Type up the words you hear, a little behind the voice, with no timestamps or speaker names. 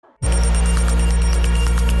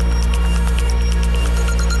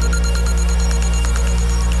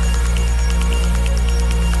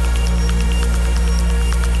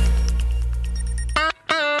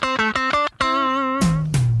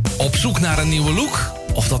een nieuwe look?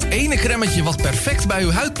 Of dat ene cremmetje wat perfect bij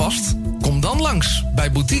uw huid past? Kom dan langs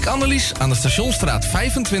bij Boutique Annelies aan de Stationsstraat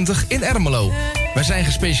 25 in Ermelo. Wij zijn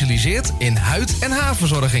gespecialiseerd in huid- en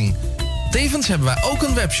haarverzorging. Tevens hebben wij ook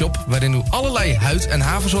een webshop waarin u allerlei huid- en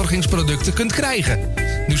haarverzorgingsproducten kunt krijgen.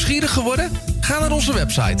 Nieuwsgierig geworden? Ga naar onze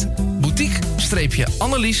website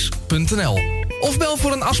boutique-annelies.nl of bel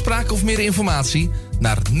voor een afspraak of meer informatie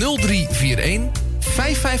naar 0341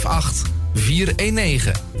 558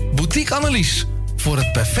 419. Boutique Annelies. Voor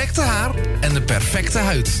het perfecte haar en de perfecte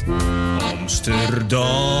huid.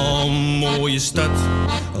 Amsterdam, mooie stad,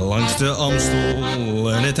 langs de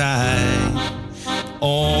Amstel en het IJ.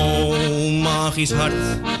 Oh, magisch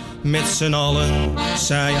hart, met z'n allen,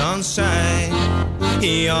 zij aan zij.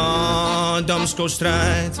 Ja, Damsko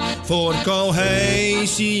strijdt voor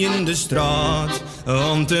cohesie in de straat.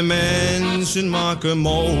 Want de mensen maken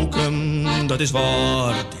mokum, dat is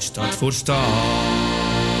waar, het is stad voor stad.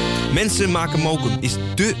 Mensen maken mokum is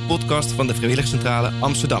dé podcast van de Vrijwilligcentrale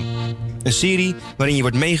Amsterdam. Een serie waarin je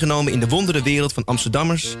wordt meegenomen in de wondere wereld van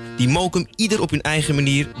Amsterdammers die mokum ieder op hun eigen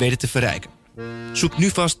manier weten te verrijken. Zoek nu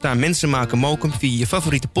vast naar Mensen maken mokum via je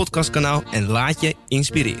favoriete podcastkanaal en laat je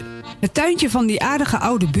inspireren. Het tuintje van die aardige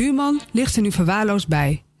oude buurman ligt er nu verwaarloosd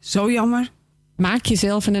bij. Zo jammer. Maak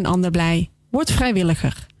jezelf en een ander blij. Word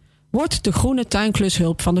vrijwilliger. Word de groene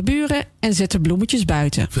tuinklushulp van de buren en zet de bloemetjes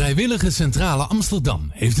buiten. Vrijwillige Centrale Amsterdam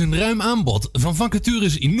heeft een ruim aanbod van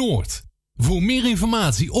vacatures in Noord. Voor meer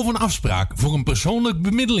informatie of een afspraak voor een persoonlijk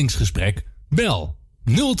bemiddelingsgesprek, bel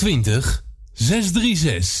 020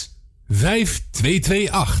 636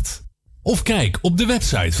 5228. Of kijk op de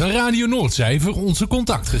website van Radio Noordzij voor onze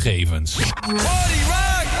contactgegevens.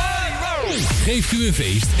 Geeft u een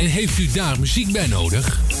feest en heeft u daar muziek bij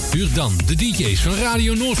nodig? Huur dan de DJ's van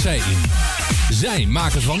Radio Noordzij in. Zij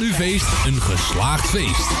maken van uw feest een geslaagd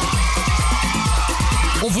feest.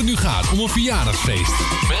 Of het nu gaat om een verjaardagsfeest,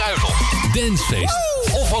 bruiloft, dancefeest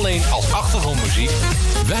of alleen als achtergrondmuziek.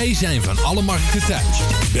 Wij zijn van alle markten thuis.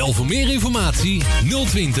 Bel voor meer informatie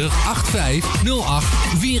 020 8508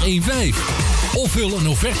 415. Of vul een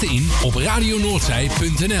offerte in op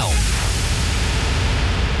radionoordzij.nl.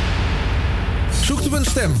 Zoekt u een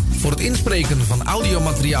stem voor het inspreken van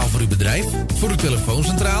audiomateriaal voor uw bedrijf, voor uw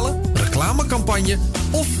telefooncentrale, reclamecampagne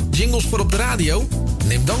of jingles voor op de radio?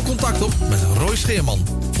 Neem dan contact op met Roy Scheerman.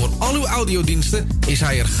 Voor al uw audiodiensten is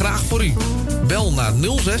hij er graag voor u. Bel naar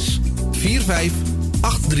 06 45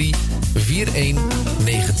 83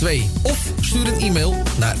 4192 of stuur een e-mail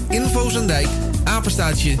naar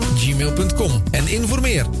infozendijk@gmail.com en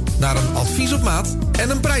informeer naar een advies op maat en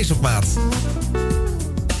een prijs op maat.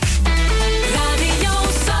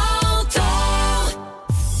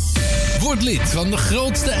 Word lid van de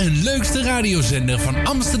grootste en leukste radiozender van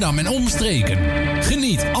Amsterdam en omstreken.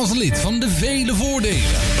 Geniet als lid van de vele voordelen.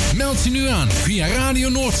 Meld je nu aan via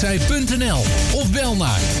radionoordzij.nl of bel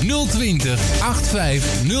naar 020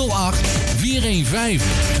 8508 415.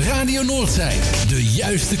 Radio Noordzij, de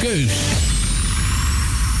juiste keus.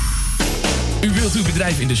 U wilt uw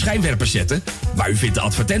bedrijf in de schijnwerpers zetten, maar u vindt de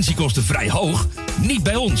advertentiekosten vrij hoog? Niet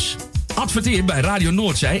bij ons. Adverteer bij Radio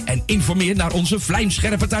Noordzij en informeer naar onze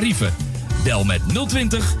vlijmscherpe tarieven. Bel met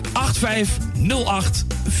 020 8508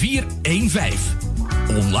 415.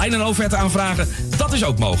 Online een offerte aanvragen, dat is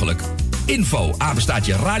ook mogelijk. Info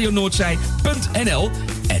 @ radionoordzij.nl.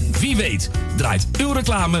 En wie weet draait uw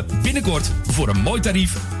reclame binnenkort voor een mooi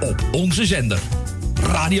tarief op onze zender.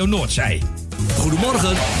 Radio Noordzij. Goedemorgen,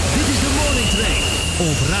 dit is de Morning Train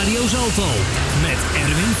op Radio Zalto met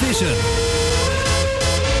Erwin Visser.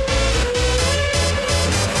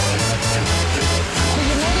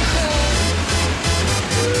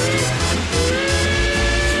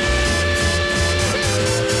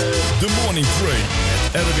 The Morning Train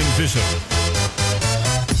met Erwin Visser.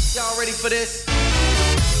 Y'all ready for this?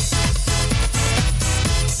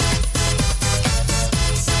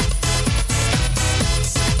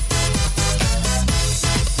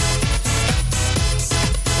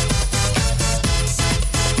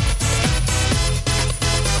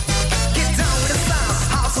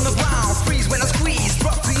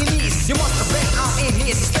 You must have been out in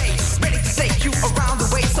here to stay. Ready to take you around the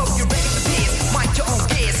way, so you're ready for this. Mind your own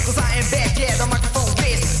case, cause I ain't bad, yeah, the microphone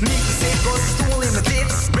is. Need to say, cause it's stool in the dip.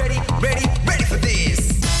 Ready, ready, ready for this.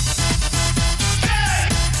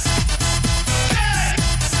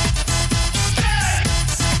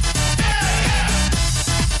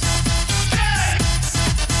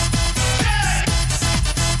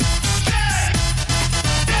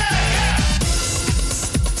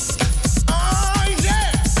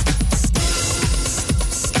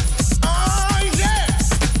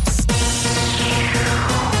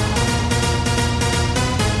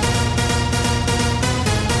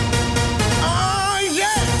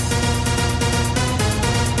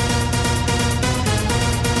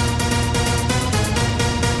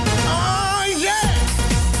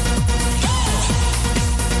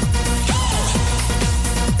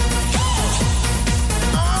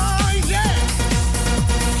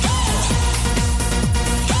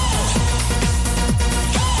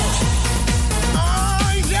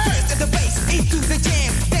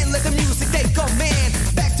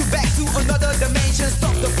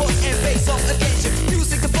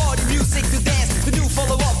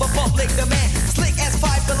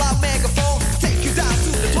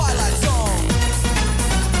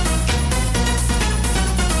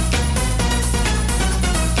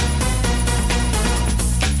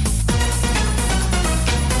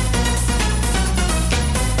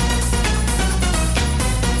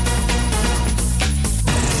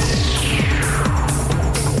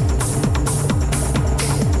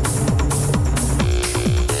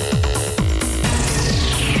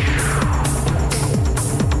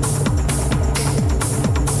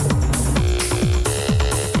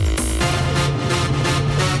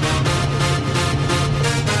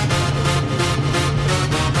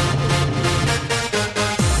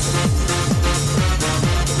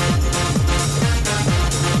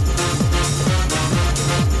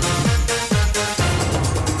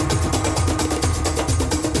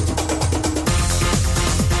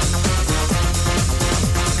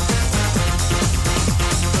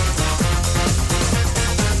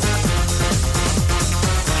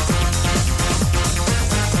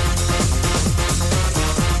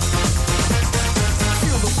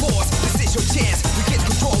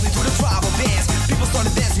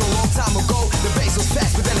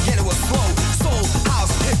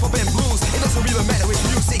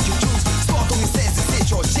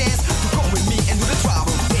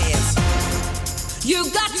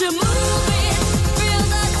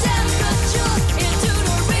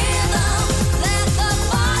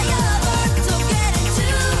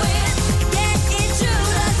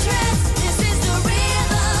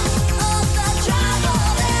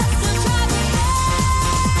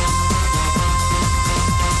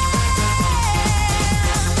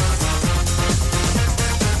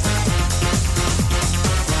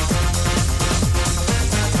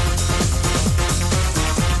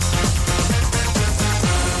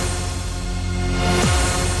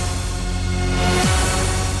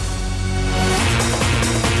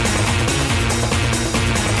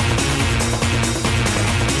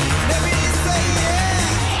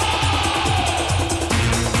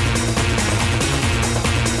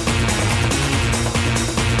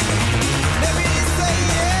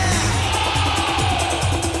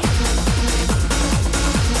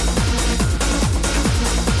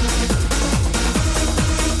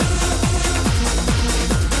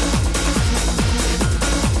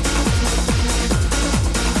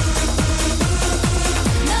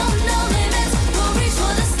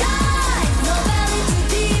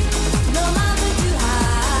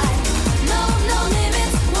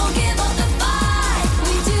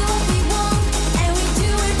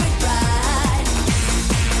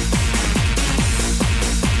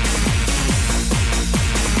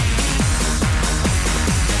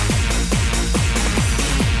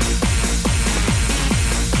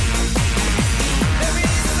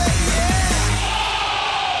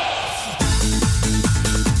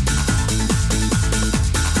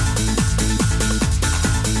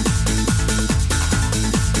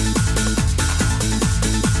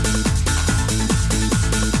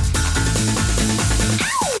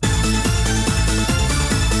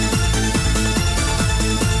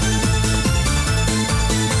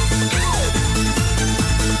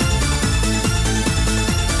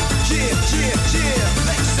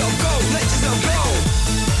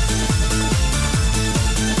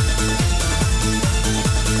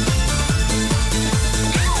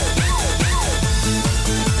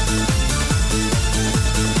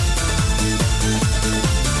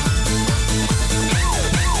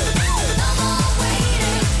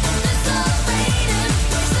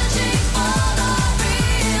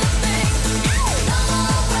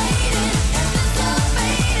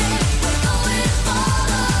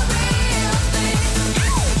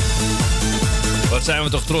 Wat zijn we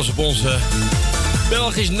toch trots op onze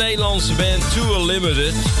Belgisch-Nederlandse band Too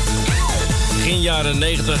Unlimited. Begin jaren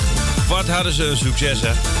 90. Wat hadden ze een succes,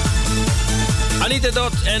 hè? Anita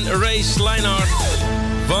Dot en Ray Sleinhardt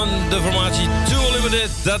van de formatie Too Unlimited.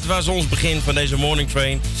 Dat was ons begin van deze morning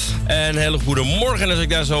train. En een hele goede morgen. Als ik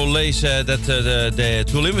daar zo lees dat de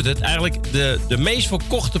Too Unlimited eigenlijk de meest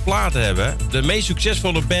verkochte platen hebben. De meest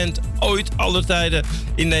succesvolle band ooit, aller tijden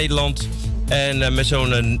in Nederland. En met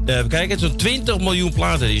zo'n 20 miljoen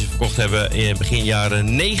platen die ze verkocht hebben in begin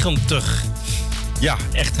jaren 90. Ja,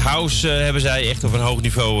 echt house hebben zij echt op een hoog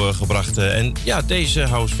niveau gebracht. En ja, deze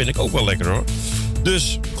house vind ik ook wel lekker, hoor.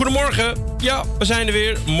 Dus, goedemorgen. Ja, we zijn er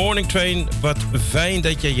weer. Morning Train. Wat fijn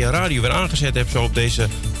dat je je radio weer aangezet hebt zo op deze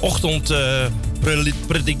ochtend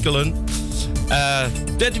predikelen.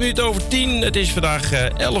 13 minuten over 10. Het is vandaag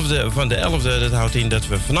 11e van de 11e. Dat houdt in dat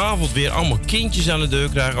we vanavond weer allemaal kindjes aan de deur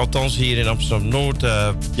krijgen. Althans hier in Amsterdam-Noord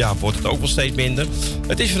wordt het ook wel steeds minder.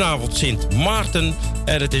 Het is vanavond Sint Maarten.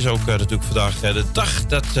 En het is ook natuurlijk vandaag de dag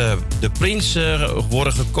dat de prins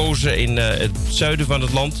worden gekozen in het zuiden van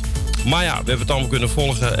het land. Maar ja, we hebben het allemaal kunnen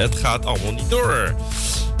volgen. Het gaat allemaal niet door.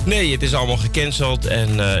 Nee, het is allemaal gecanceld.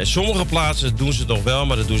 En in sommige plaatsen doen ze het nog wel,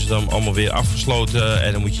 maar dat doen ze dan allemaal weer afgesloten.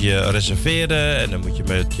 En dan moet je je reserveren. En dan moet je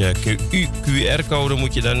met je QR-code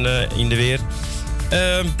moet je dan in de weer.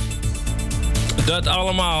 Dat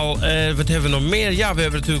allemaal. Wat hebben we nog meer? Ja, we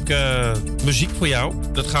hebben natuurlijk muziek voor jou.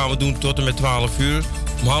 Dat gaan we doen tot en met 12 uur.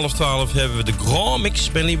 Om 11:30 hebben we de Grand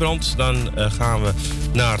Mix bij Liebrand. Dan gaan we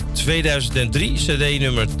naar 2003, CD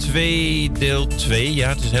nummer 2, deel 2. Ja,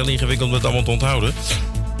 het is heel ingewikkeld om het allemaal te onthouden.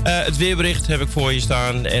 Het weerbericht heb ik voor je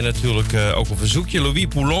staan. En natuurlijk ook een verzoekje. Louis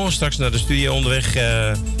Poulon, straks naar de studio onderweg.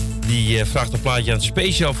 Die vraagt een plaatje aan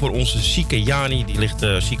speciaal voor onze zieke Jani. Die ligt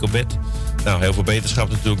ziek op bed. Nou, heel veel beterschap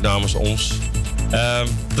natuurlijk namens ons.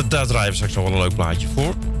 Daar draaien we straks nog wel een leuk plaatje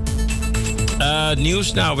voor.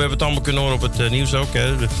 Nieuws. Nou, we hebben het allemaal kunnen horen op het nieuws ook.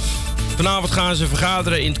 Hè. Vanavond gaan ze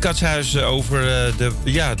vergaderen in het Katshuis over de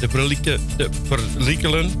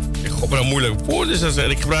perikelen. God, maar een moeilijk woord is dat.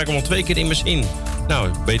 Ik gebruik hem al 2 keer in mijn zin. Nou,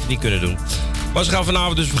 ik beter niet kunnen doen. Maar ze gaan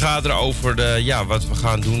vanavond dus vergaderen over wat we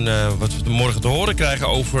gaan doen. Wat we morgen te horen krijgen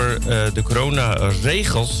over de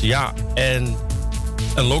coronaregels. Ja, en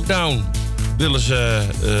een lockdown. willen ze,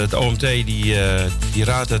 het OMT die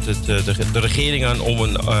raadt de regering aan om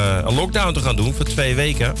een lockdown te gaan doen voor 2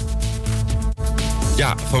 weken.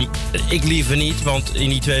 Ja, ik liever niet, want in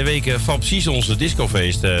die 2 weken valt precies onze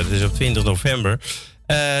discofeest. Het is op 20 november.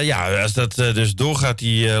 Als dat dus doorgaat,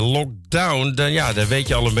 die lockdown, dan weet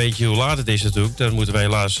je al een beetje hoe laat het is natuurlijk. Dan moeten wij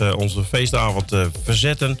helaas onze feestavond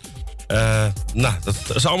verzetten. Dat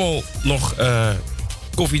is allemaal nog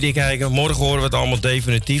koffiedik kijken. Morgen horen we het allemaal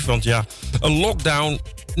definitief. Want ja, een lockdown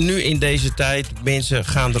nu in deze tijd, mensen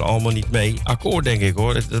gaan er allemaal niet mee akkoord, denk ik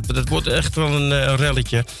hoor. Het wordt echt wel een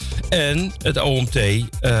relletje. En het OMT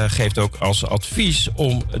geeft ook als advies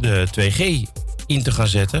om de 2G in te gaan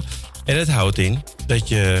zetten. En het houdt in dat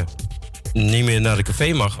je niet meer naar de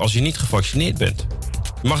café mag als je niet gevaccineerd bent.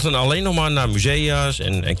 Je mag dan alleen nog maar naar musea's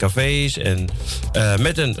en cafés en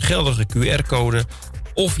met een geldige QR-code.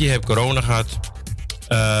 Of je hebt corona gehad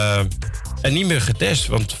en niet meer getest.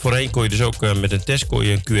 Want voorheen kon je dus ook met een test kon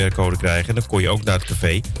je een QR-code krijgen. En dan kon je ook naar het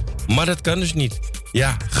café. Maar dat kan dus niet.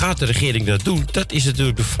 Ja, gaat de regering dat doen? Dat is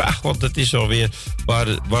natuurlijk de vraag. Want dat is alweer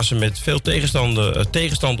waar ze met veel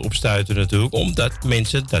tegenstand op stuiten natuurlijk. Omdat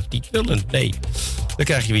mensen dat niet willen. Nee. Dan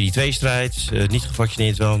krijg je weer die tweestrijd. Niet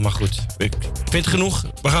gevaccineerd wel, maar goed. Ik vind het genoeg.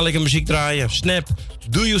 We gaan lekker muziek draaien. Snap,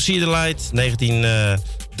 Do You See The Light,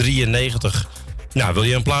 1993. Nou, wil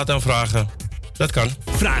je een plaat aanvragen? Dat kan.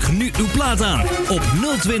 Vraag nu uw plaat aan op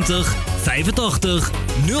 020 85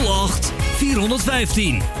 08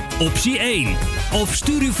 415. Optie 1. Of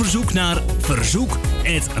stuur uw verzoek naar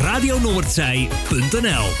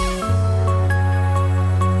verzoek@radionoordzij.nl.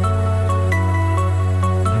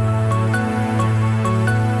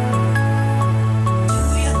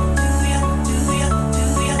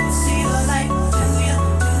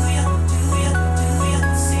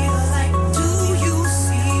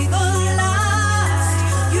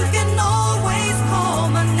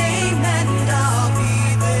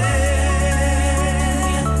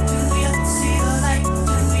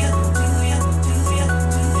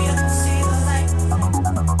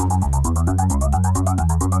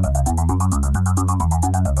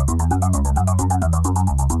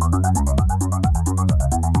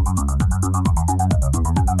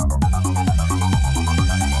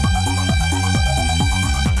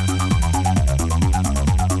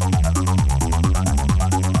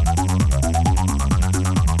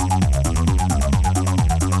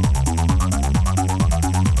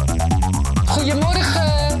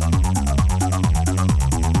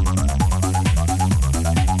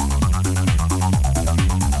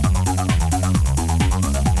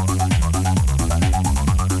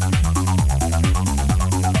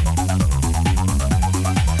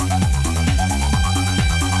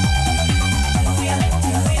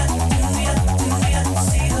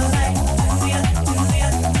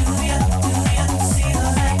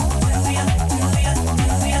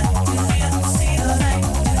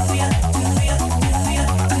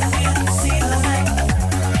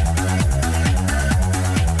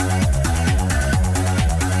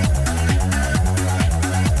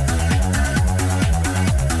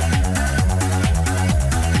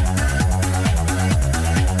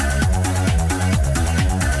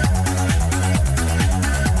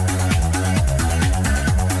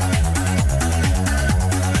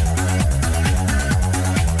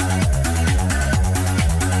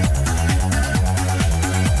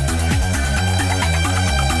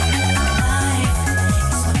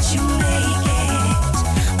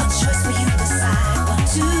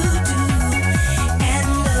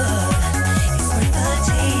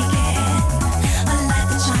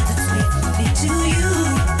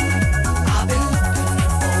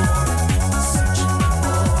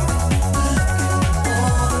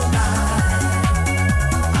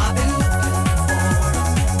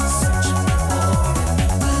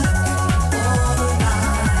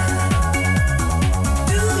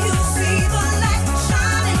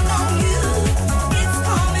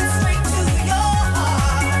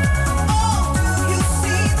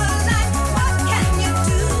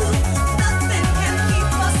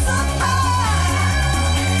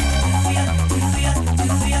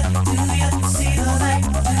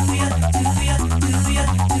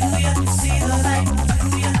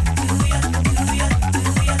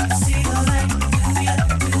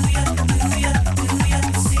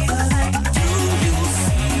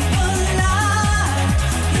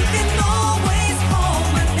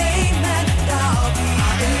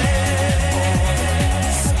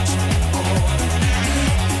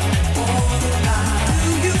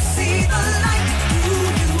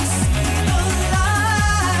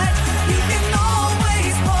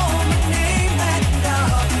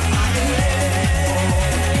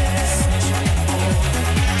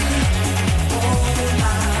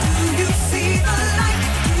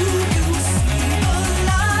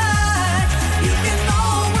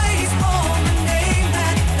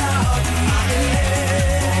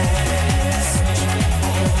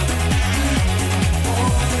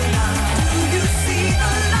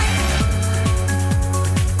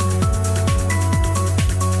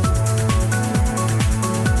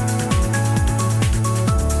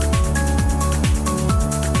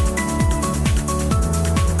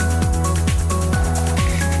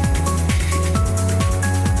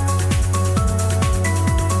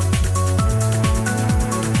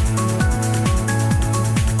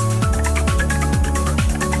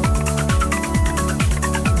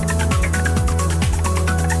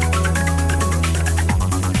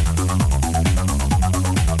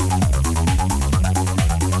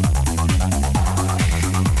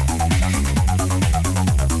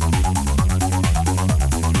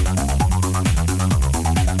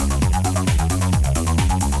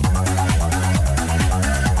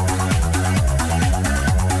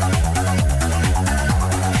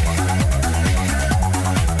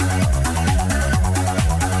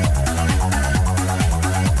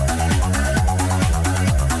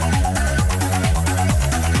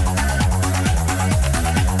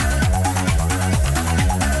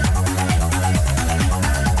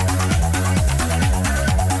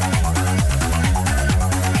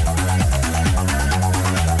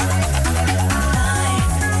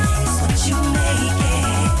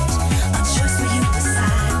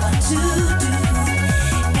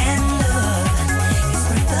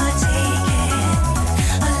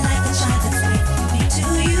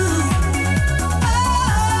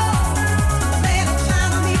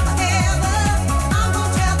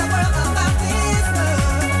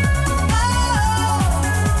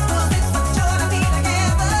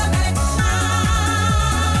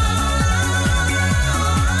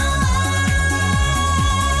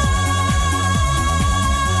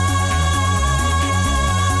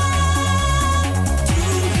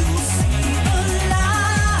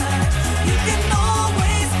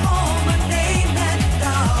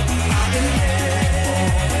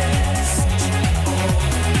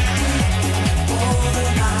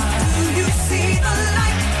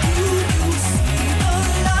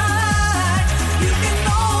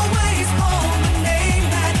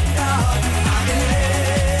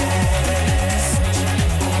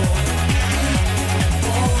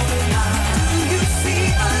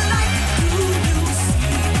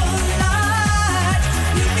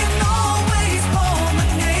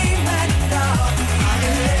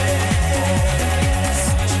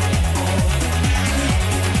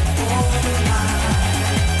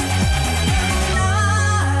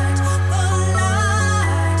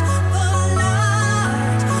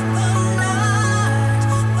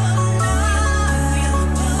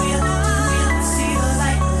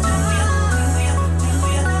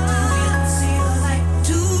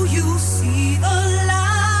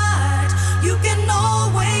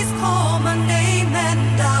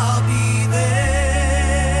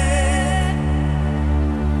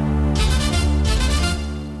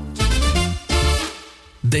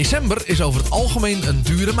 December is over het algemeen een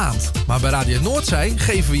dure maand. Maar bij Radio Noordzij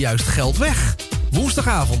geven we juist geld weg.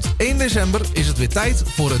 Woensdagavond 1 december is het weer tijd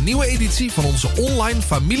voor een nieuwe editie van onze online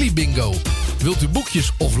familie bingo. Wilt u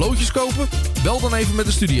boekjes of loodjes kopen? Bel dan even met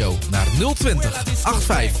de studio naar 020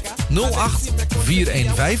 85 08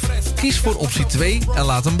 415. Kies voor optie 2 en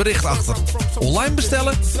laat een bericht achter. Online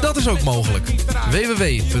bestellen? Dat is ook mogelijk.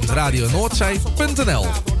 www.radionoordzij.nl.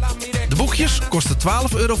 De boekjes kosten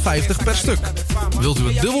 €12,50 per stuk. Wilt u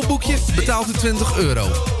een dubbelboekje? Betaalt u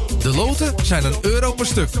 €20. De loten zijn €1 per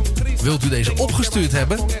stuk. Wilt u deze opgestuurd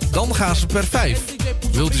hebben? Dan gaan ze per 5.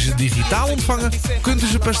 Wilt u ze digitaal ontvangen? Kunt u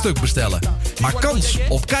ze per stuk bestellen. Maak kans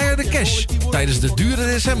op keiharde cash tijdens de dure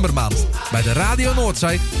decembermaand bij de Radio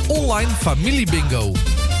Noordzij online familie bingo.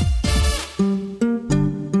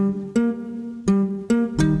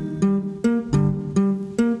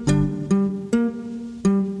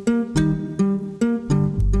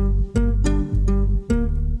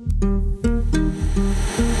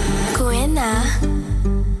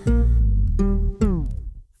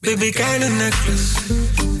 Baby, kind of necklace.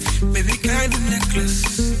 Baby, kind of necklace.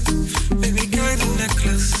 Baby, kind of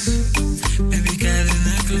necklace. Baby, kind of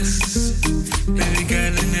necklace. Baby,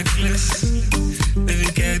 kind of necklace.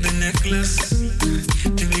 Baby, kind of necklace.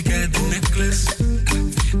 Baby, kind of necklace.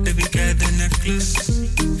 Baby, kind of necklace.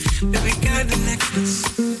 Baby, kind of necklace.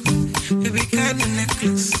 Baby, kind of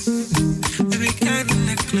necklace. Baby, kind of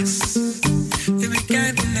necklace. Baby,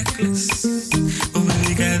 kind of necklace. Oh,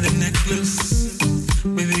 baby, kind of necklace.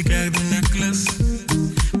 Baby got the necklace.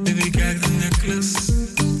 Baby got the necklace.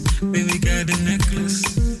 Baby got the necklace.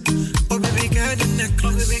 Oh, baby got the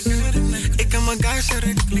necklace. Ik kan mijn guys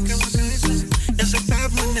rekelen. Ja, ze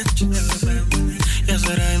pijpt me netjes. Ja,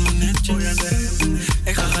 ze rijdt me netjes.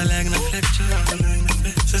 Ik ga gelijk naar Fletje.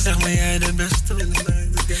 Ze zegt me jij de beste.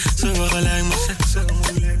 Ze wil gelijk me seksen.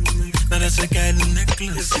 Nadat ze kijkt de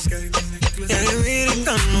necklace. Ja, je weet ik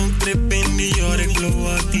kan ook trip in die jor. Ik blow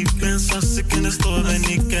out die pens als ik in de store ben.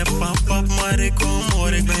 Ik heb pap, maar ik kom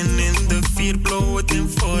hoor. Ik ben in de 4, blow het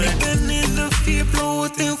in voor. Ik ben in de 4, blow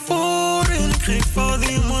het in voor. En ik geef al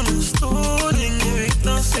die mannen storing. Je weet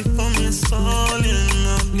als ik kom in stalling.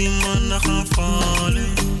 Op die mannen gaan vallen.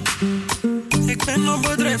 Ik ben op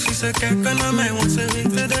bedrijf, zie ze kijken naar mij, want ze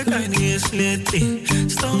weten dat ik die is litty.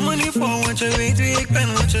 Stel me niet voor, want je weet wie ik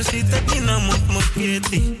ben, want je ziet dat die naam op mijn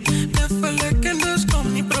kitty. Even lekker, dus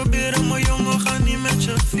kom niet proberen, mijn jongen, ga niet met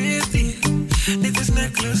je fitty. Dit is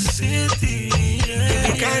Necklace City, yeah.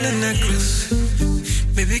 Baby, kind of necklace.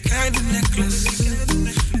 Baby, kind of necklace.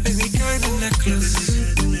 Baby, kind of necklace.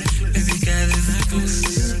 Baby, kind of necklace.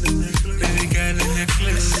 Baby, kind of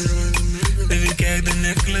necklace. Baby, kind of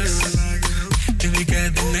necklace. Baby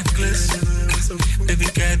got the necklace. Baby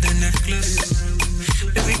got the necklace.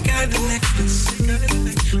 Baby got the necklace.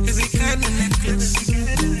 Baby got the necklace.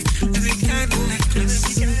 Baby got the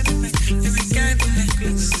necklace. Baby got the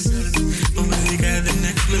necklace. Oh, baby got the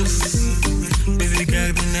necklace. Baby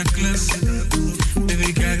got the necklace.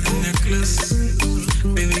 Baby got the necklace.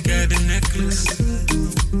 Baby got the necklace.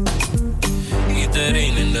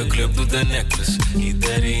 Iedereen in de club doet de necklace.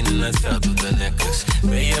 Iedereen in het veld doet de necklace.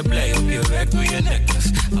 Ben je blij op je werk, doe je necklace.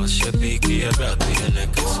 Als je pieken je belt, doe je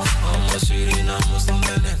necklace. Allemaal Surinamers doen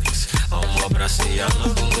de necklace. Allemaal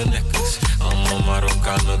Brazilianen doen de necklace. Allemaal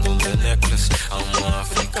Marokkanen doen de necklace. Allemaal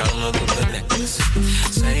Afrikanen doen de necklace.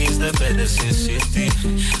 Zij is de baddest in city.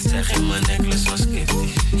 Zeg je mijn necklace als kitty.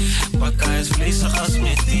 Bakka is vleesig als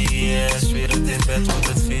mitty. Yeah, zweer het in bed, want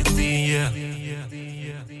het fitty, yeah.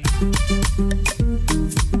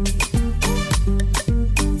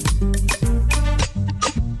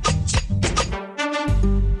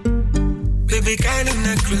 Baby, kind of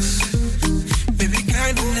necklace. Baby,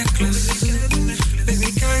 kind of necklace.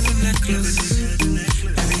 Baby, kind of necklace.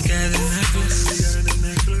 Baby, kind of necklace.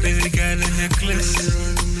 Baby, kind of necklace.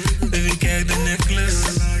 Baby, kind of necklace.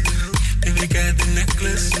 Baby, kind of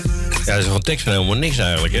necklace. Ja, dat is gewoon tekst van helemaal niks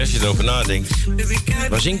eigenlijk, hè, als je erover nadenkt.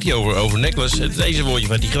 Waar zingt hij over? Over necklace? Het deze woordje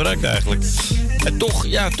wat hij gebruikt eigenlijk. En toch,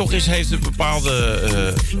 ja, heeft het een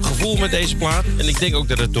bepaalde gevoel met deze plaat. En ik denk ook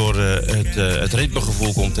dat het door het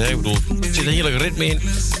ritmegevoel komt. Hè. Ik bedoel, er zit een heerlijk ritme in.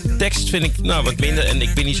 Tekst vind ik wat minder. En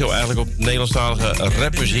ik ben niet zo eigenlijk op Nederlandstalige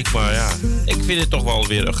rapmuziek. Maar ja, ik vind het toch wel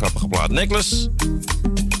weer een grappige plaat. Necklace.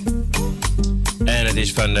 En het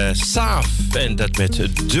is van Saaf. En dat met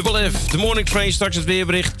dubbel F. De Morning Train, straks het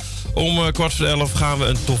weerbericht. Om 11:15 gaan we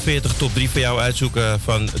een top 40, top 3 voor jou uitzoeken.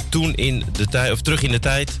 Van toen in de tijd, of terug in de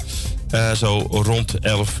tijd. Zo rond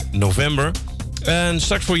 11 november. En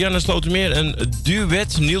straks voor Jan en Slotermeer een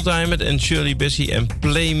duet. Neil Diamond en Shirley Bassey en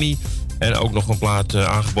Play Me. En ook nog een plaat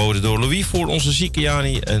aangeboden door Louis voor onze zieke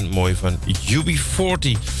Jani. En mooi van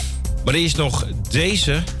UB40. Maar eerst nog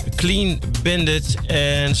deze, Clean Bandit.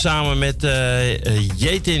 En samen met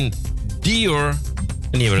Yatin Dior.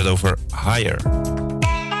 En die hebben we het over Higher.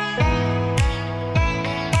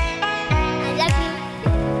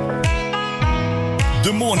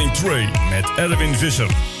 The Morning Train met Erwin Visser.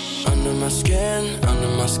 Under my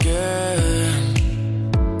skin.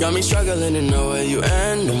 Got me struggling to know where you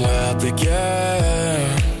end and where I begin.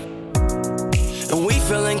 And we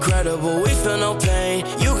feel incredible, we feel no pain.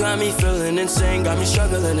 You got me feeling insane. Got me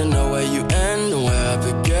struggling to know where you end and where I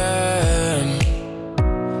begin.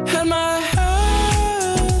 Had my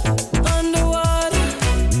head underwater.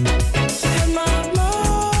 Had my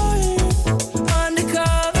mind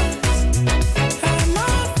undercovers. Had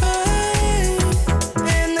my faith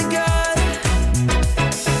in the gutter.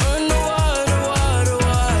 Underwater, water,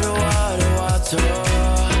 water, water, water.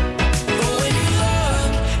 But when you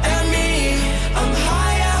look at me, I'm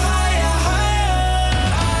higher, higher, higher.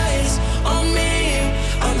 Eyes on me,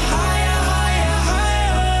 I'm higher, higher,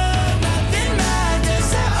 higher. Nothing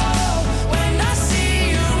matters at all when I see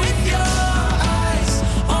you with your eyes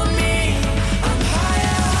on me. I'm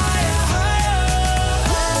higher, higher, higher.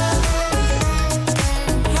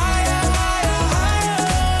 Higher, higher, higher.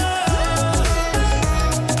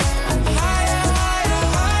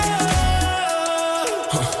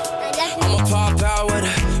 I'ma pop out with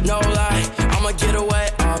no lie. I'ma get away,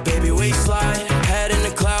 oh baby, we slide. Head in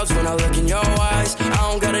the clouds when I look in your eyes. I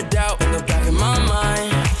don't got a doubt in the back of my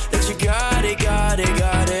mind that you got it, got it,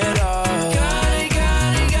 got it all. Got it,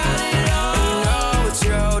 got it, got it all. And you know it's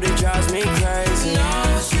true, that drives me crazy. No,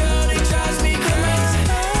 it's true, that drives me crazy. Had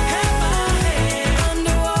my head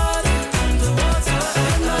underwater, underwater.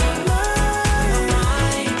 Had my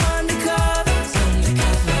mind undercovers,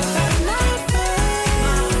 undercover. Had my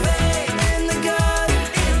faith in the gutter,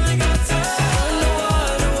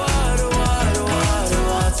 underwater, water, water, water,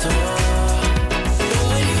 water. But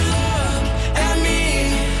when you look at me,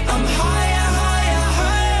 I'm higher, higher,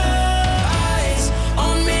 higher. Eyes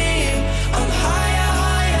on me, I'm higher,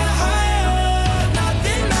 higher, higher.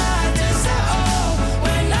 Nothing matters at all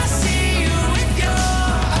when I see you with your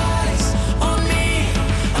eyes on me.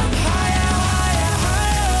 I'm higher, higher,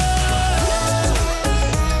 higher.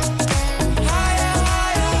 Higher,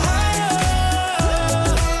 higher, higher.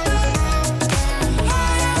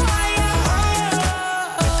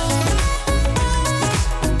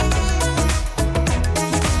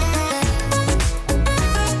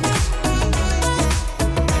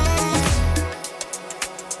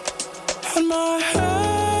 Had my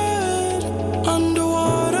head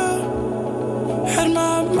underwater, had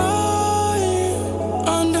my mind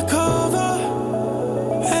undercover,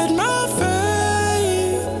 had my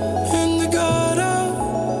faith in the gutter,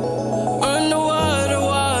 underwater,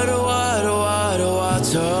 water, water, water, water.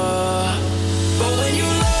 But when you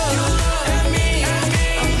look at me, I'm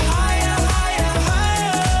higher, higher,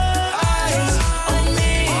 higher. Eyes on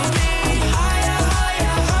me, I'm higher,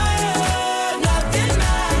 higher, higher. Nothing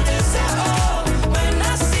matters at all when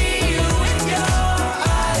I see you with your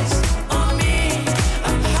eyes on me.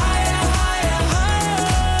 I'm higher, higher, higher.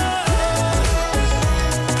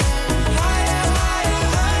 Higher, higher,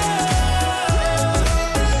 higher.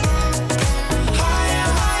 Higher,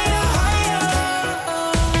 higher, higher.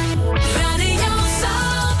 Radio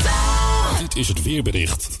Salto. Dit is het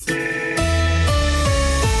weerbericht.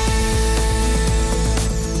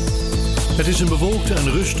 Het is een bewolkte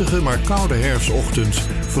en rustige, maar koude herfstochtend.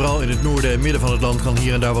 Vooral in het noorden en midden van het land kan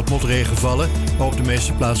hier en daar wat motregen vallen. Maar op de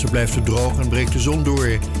meeste plaatsen blijft het droog en breekt de zon door.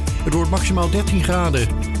 Het wordt maximaal 13 graden.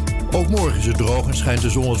 Ook morgen is het droog en schijnt de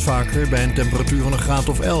zon wat vaker bij een temperatuur van een graad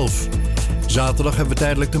of 11. Zaterdag hebben we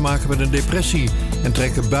tijdelijk te maken met een depressie en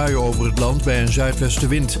trekken buien over het land bij een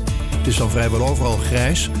zuidwestenwind. Het is dan vrijwel overal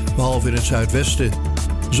grijs, behalve in het zuidwesten.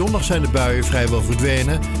 Zondag zijn de buien vrijwel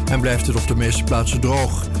verdwenen en blijft het op de meeste plaatsen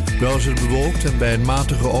droog. Wel is het bewolkt en bij een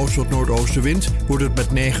matige oost- tot noordoostenwind wordt het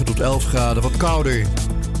met 9 tot 11 graden wat kouder.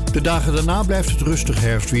 De dagen daarna blijft het rustig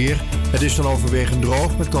herfstweer. Het is dan overwegend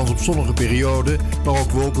droog met kans op zonnige perioden, maar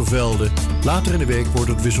ook wolkenvelden. Later in de week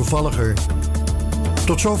wordt het wisselvalliger.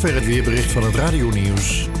 Tot zover het weerbericht van het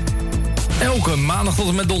radionieuws. Elke maandag tot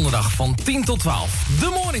en met donderdag van 10 tot 12.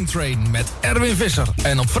 The Morning Train met Erwin Visser.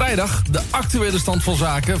 En op vrijdag de actuele stand van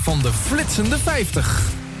zaken van de flitsende 50.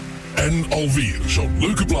 En alweer zo'n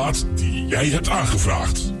leuke plaat die jij hebt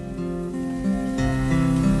aangevraagd.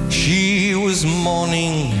 She was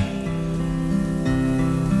morning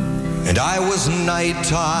and I was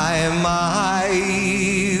nighttime.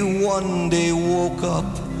 I one day woke up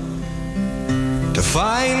to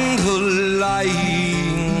find her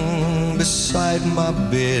lying beside my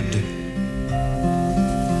bed.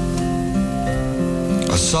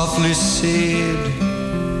 I softly said,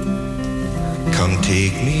 come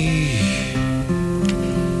take me.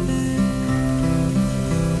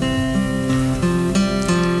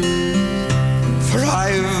 For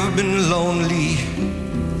I've been lonely,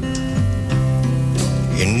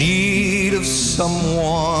 in need of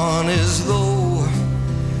someone, as though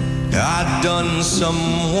I'd done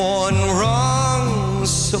someone wrong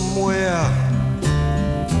somewhere,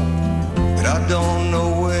 but I don't know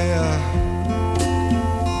where.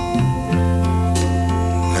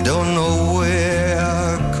 I don't know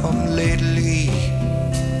where. Come lately,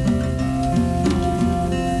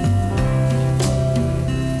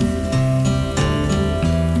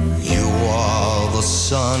 you are the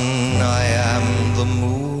sun, I am the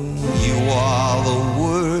moon. You are the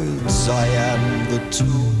words, I am the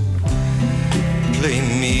tune. Play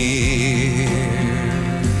me.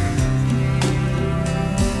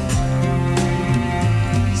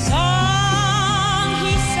 Song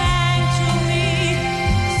he sang to me,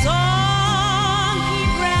 song he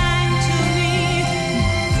rang to me,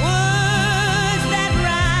 words that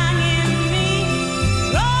rang in me,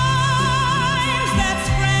 rhymes that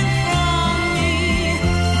sprang from me,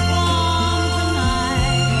 warmed the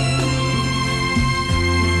night,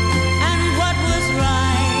 and what was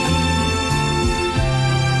right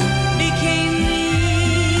became me.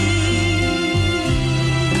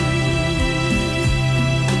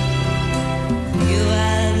 You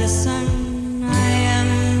are the sun, I am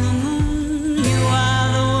the moon. You are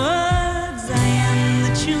the words, I am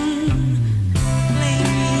the tune. Play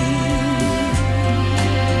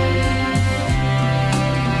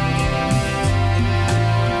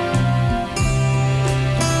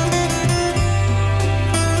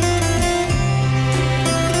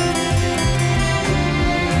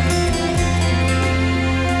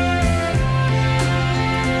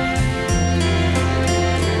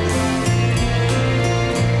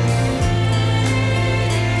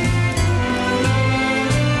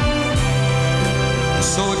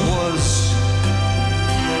So it was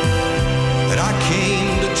that I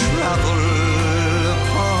came to travel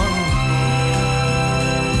upon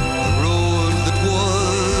a road that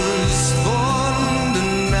was thorned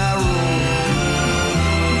and narrow,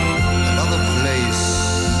 another place,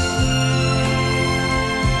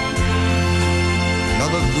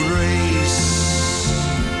 another grace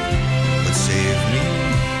that saved me.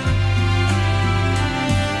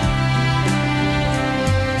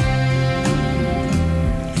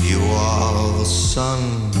 You are the sun,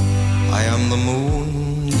 I am the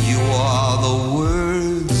moon. You are the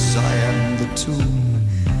words, I am the tune.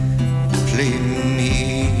 Play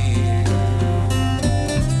me.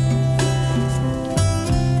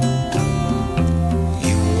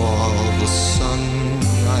 You are the sun,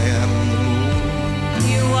 I am the moon.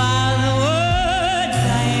 You are the words,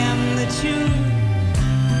 I am the tune.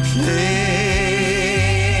 Play.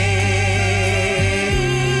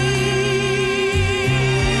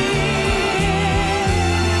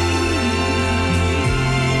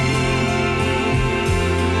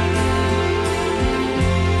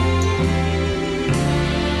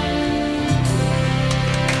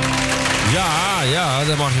 Ja,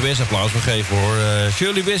 daar mag je best applaus voor geven hoor.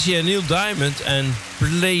 Shirley Bassey en Neil Diamond. En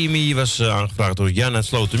Play Me was aangevraagd door Jan uit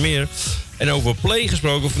Slotermeer. En over Play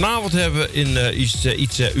gesproken. Vanavond hebben we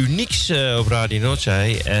iets unieks op Radio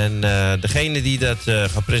Noordzee. En degene die dat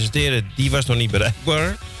gaat presenteren, die was nog niet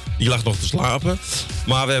bereikbaar. Die lag nog te slapen.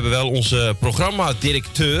 Maar we hebben wel onze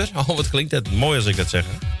programmadirecteur. Oh, wat klinkt dat mooi als ik dat zeg.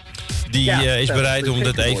 Die is bereid om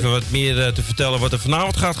dat even wat meer te vertellen wat er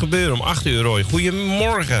vanavond gaat gebeuren om 8 uur. Roy.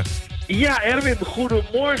 Goedemorgen. Ja, Erwin,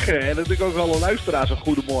 goedemorgen. En natuurlijk ook alle luisteraars een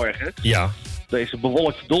goedemorgen. Ja. Deze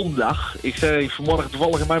bewolkte donderdag. Ik zei vanmorgen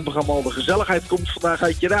toevallig in mijn programma al, de gezelligheid komt vandaag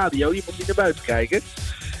uit je radio. Je moet niet naar buiten kijken.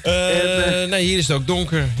 Nee, hier is het ook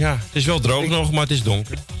donker. Ja, het is wel droog nog, maar het is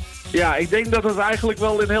donker. Ja, ik denk dat het eigenlijk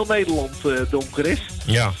wel in heel Nederland donker is.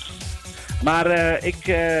 Ja. Maar ik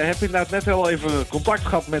heb inderdaad net al even contact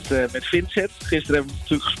gehad met Vincent. Gisteren hebben we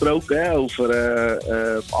natuurlijk gesproken over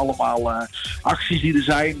allemaal acties die er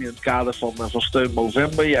zijn in het kader van Steun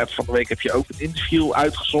November. Van de week heb je ook een interview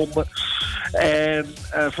uitgezonden. En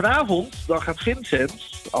vanavond, dan gaat Vincent,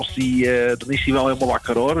 dan is hij wel helemaal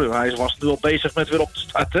wakker hoor. Hij was nu al bezig met weer op te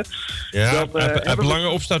starten. Ja, hij heeft een lange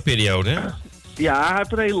opstartperiode hè? Ja, hij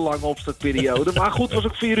heeft een hele lange opstartperiode. Maar goed, het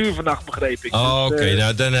was ook 4 uur vannacht, begreep ik. Oh, oké,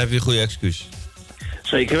 nou dan heb je een goede excuus.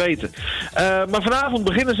 Zeker weten. Maar vanavond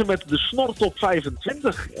beginnen ze met de Snor Top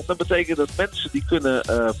 25. En dat betekent dat mensen die kunnen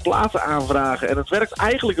platen aanvragen. En het werkt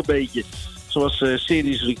eigenlijk een beetje zoals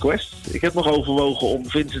Series Request. Ik heb nog overwogen om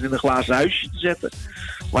Vincent in een glazen huisje te zetten.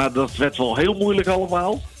 Maar dat werd wel heel moeilijk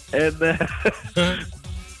allemaal. En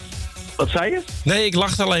Wat zei je? Nee, ik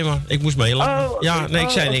lachte alleen maar. Ik moest meelachen. Oh, ja, nee, ik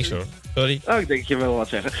zei oh, niks hoor. Sorry. Oh, ik denk dat je wel wat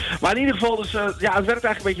zeggen. Maar in ieder geval, dus, het werkt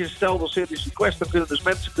eigenlijk een beetje stel als Serious Request. Dan kunnen dus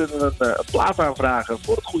mensen een plaat aanvragen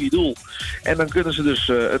voor het goede doel. En dan kunnen ze dus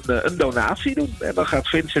een donatie doen. En dan gaat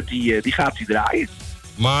Vincent, die gaat die draaien.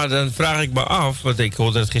 Maar dan vraag ik me af, want ik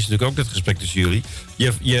hoorde het gisteren natuurlijk ook, dat gesprek tussen jullie.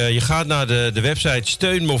 Je gaat naar de website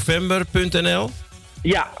steunmovember.nl.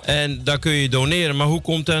 Ja. En daar kun je doneren. Maar hoe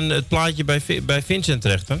komt dan het plaatje bij Vincent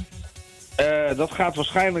terecht dan? Dat gaat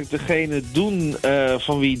waarschijnlijk degene doen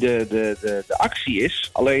van wie de actie is.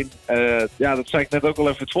 Alleen, dat zei ik net ook al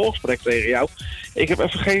even in het voorgesprek tegen jou. Ik heb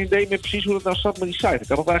even geen idee meer precies hoe het nou staat met die site. Ik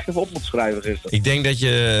had het eigenlijk even op moeten schrijven gisteren. Ik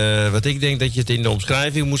denk dat je het in de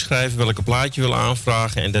omschrijving moet schrijven welke plaatje je wil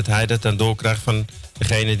aanvragen. En dat hij dat dan doorkrijgt van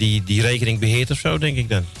degene die rekening beheert of zo, denk ik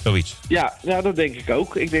dan. Zoiets. Ja, dat denk ik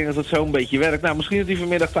ook. Ik denk dat het zo een beetje werkt. Nou, misschien dat hij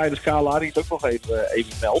vanmiddag tijdens KLA het ook nog even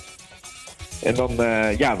meldt. En dan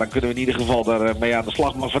kunnen we in ieder geval daarmee aan de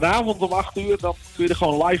slag. Maar vanavond om 8 uur, dan kun je er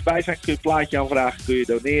gewoon live bij zijn. Kun je een plaatje aanvragen, kun je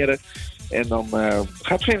doneren. En dan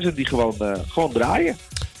gaat Vincent die gewoon draaien.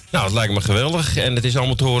 Nou, het lijkt me geweldig. En het is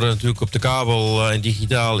allemaal te horen natuurlijk op de kabel en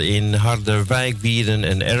digitaal in Harderwijk, Wierden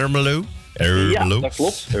en Ermelo. Ja, dat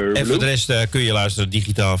klopt. En voor de rest kun je luisteren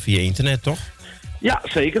digitaal via internet, toch? Ja,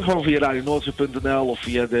 zeker. Gewoon via radionoordzee.nl of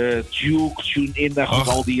via de Duke, TuneIn,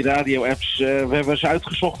 al die radio-apps. We hebben eens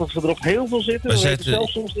uitgezocht dat we er op heel veel zitten. We weten zelf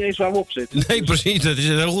soms niet eens waar we op zitten. Nee, precies. Dat is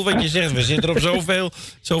heel goed wat je zegt. We zitten op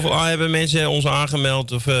zoveel hebben mensen ons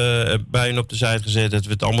aangemeld of bij hun op de site gezet dat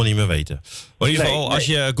we het allemaal niet meer weten. Maar in ieder geval, als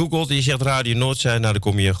je googelt en je zegt Radio Noordzee, nou, dan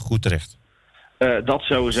kom je goed terecht. Dat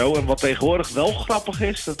sowieso. En wat tegenwoordig wel grappig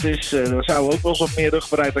is, daar zouden we ook wel eens wat meer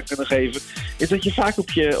rugbaarheid aan kunnen geven, is dat je vaak op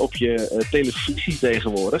je televisie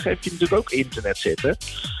tegenwoordig, heb je natuurlijk ook internet zitten.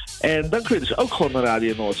 En dan kun je dus ook gewoon naar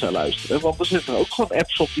Radio Noordzee luisteren. Want er zitten ook gewoon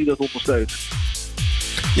apps op die dat ondersteunen.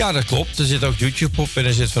 Ja, dat klopt. Er zit ook YouTube op en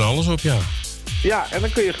er zit van alles op, ja. Ja, en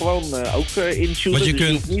dan kun je gewoon ook intunen. Want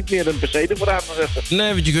je hoeft niet meer een PC ervoor aan te zetten.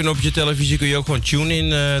 Nee, want je kunt op je televisie kun je ook gewoon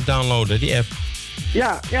TuneIn downloaden, die app.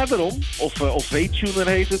 Ja, daarom. Of WeTuner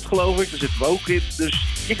heet het, geloof ik. Daar zitten we ook in. Dus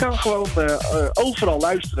je kan gewoon overal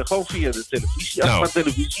luisteren, gewoon via de televisie, als het maar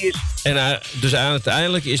televisie is. En dus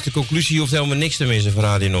uiteindelijk is de conclusie, je hoeft helemaal niks te missen van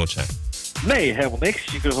Radio Noordzee. Nee, helemaal niks.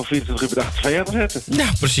 Je kunt gewoon 24 uur per dag tv aanzetten. Ja,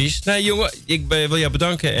 precies. Nee, jongen, ik wil jou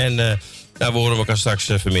bedanken. En we horen elkaar straks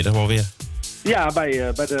vanmiddag wel weer. Ja,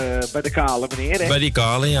 bij de kale meneer, hè? Bij die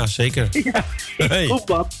kale, ja, zeker. Ja, hey. Goed,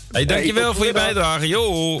 man. Hey, dankjewel voor je bijdrage.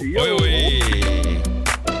 Yo. Hoi, hoi.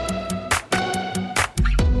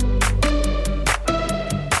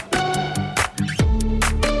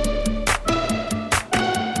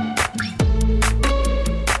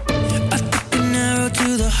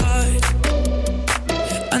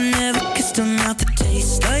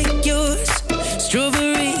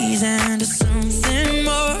 Strawberries and something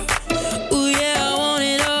more. Ooh yeah, I want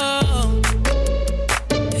it all.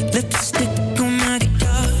 Lipstick on my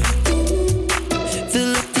guitar.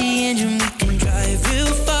 Fill up the engine, we can drive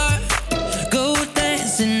real far. Go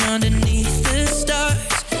dancing underneath the stars.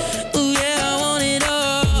 Ooh yeah, I want it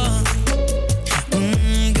all.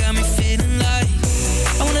 Got me feeling like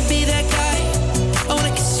I wanna be that guy. I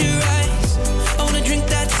wanna kiss your eyes. I wanna drink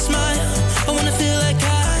that smile. I wanna feel like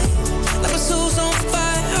like my soul's on fire.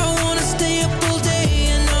 I wanna stay up all day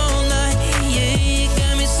and all night. Yeah, you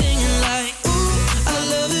got me singing like, ooh, I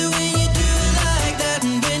love it when you do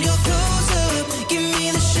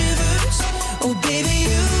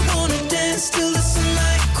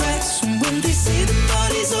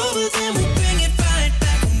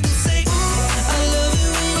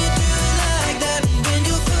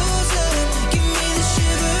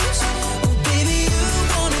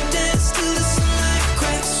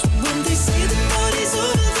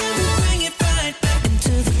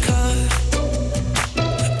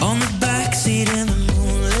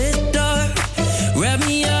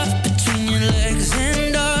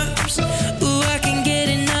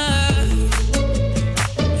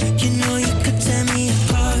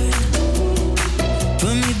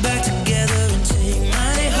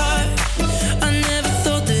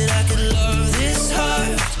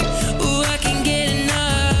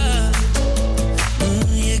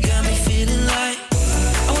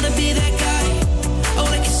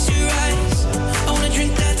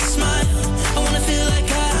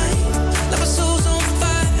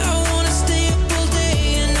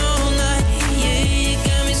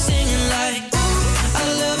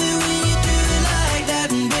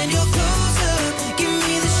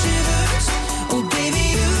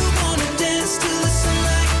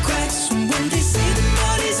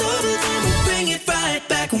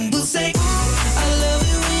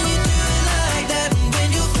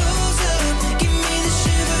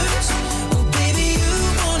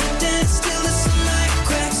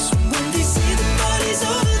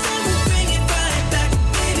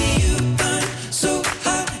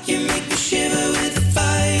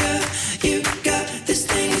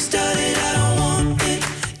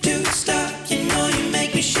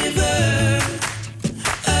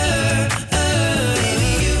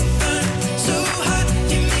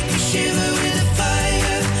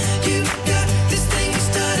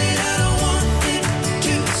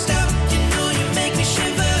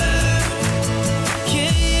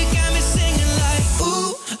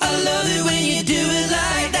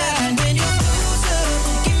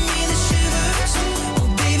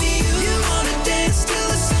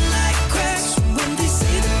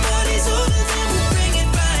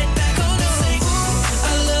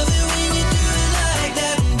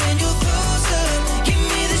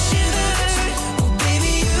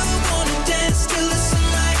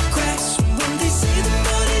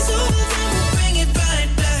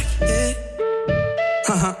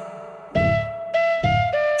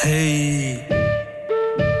Hey.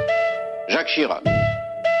 Jacques Chirac.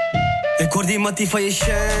 Ik hoor die mattie van je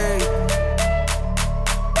shank.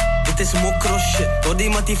 Dit is mokro shit. Hoor die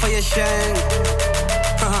mattie van je shank.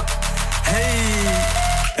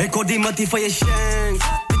 Hey. Ik hoor die mattie van je shank.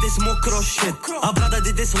 Dit is mokro shit. Abrada,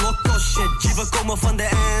 dit is loco shit. G, we komen van de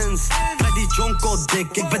ends. Krijg die jonko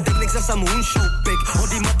dik. Ik bedenk niks als een moonshow pik. Hoor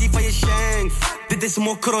die mattie van je shank. Dit is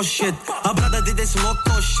mokro shit. Abrada, dit is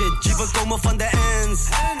loco shit. G, we komen van de ends.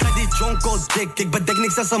 Krijg die jonko dik. Ik bedenk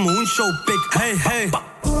niks als een moonshow pik. Hey, hey.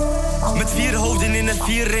 Met 4 hoofden in het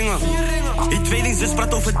 4 ringen. Die tweelingzus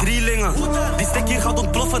praat over drielingen. Die stek hier gaat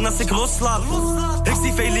ontploffen als ik loslaat. Ik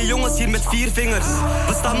zie vele jongens hier met 4 vingers.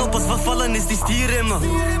 We staan op als we vallen is die stier in me.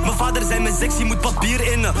 Mijn vader zei me sexy moet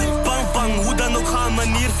papier innen. Pang pang, hoe dan ook ga een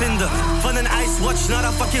manier vinden. Van een icewatch naar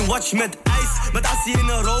een fucking watch met ijs. Met assie in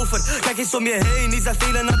een rover. Kijk eens om je heen, die zijn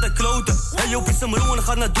velen naar de kloten. Hey yo, Pissem Roen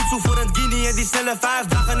gaat naar Doetsoe voor een guinea. En die snelle 5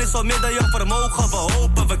 dagen is al meer dan je vermogen. We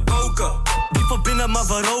hopen, we koken. Diep van binnen, maar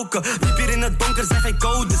we roken. Diep hier in het donker zijn geen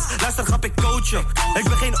codes. Luister, grap ik coachen. Ik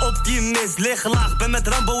ben geen optimist, lig laag. Ben met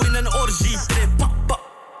Rambo in een orgie-trip.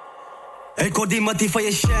 Ik hoor die mattie van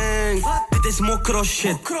je shank. Dit is mokro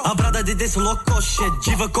shit. Abrada, dit is loco shit.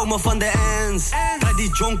 G, we komen van de ends. Krijg die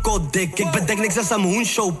jonko dik. Ik bedenk niks als een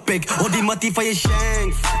moonshow pik. Hoor die mattie van je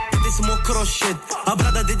shank. Dit is mokro shit.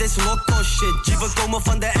 Abrada, dit is loco shit. G, we komen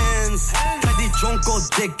van de ends. Krijg die jonko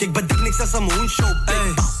dik. Ik bedenk niks als een moonshow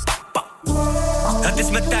pik. Het is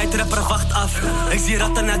mijn tijd, rapper, wacht af. Ik zie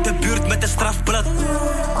ratten uit de buurt met een strafblad.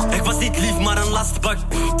 Ik was niet lief, maar een lastbak.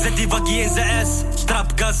 Zet die wakkie in zijn ass,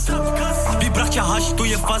 trapkas. Wie bracht je hash toen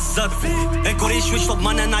je vast zat? Ik hoor je switch op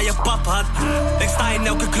mannen naar je pap had. Ik sta in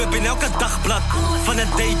elke club, in elke dagblad. Van een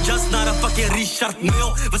day-just naar een fucking Richard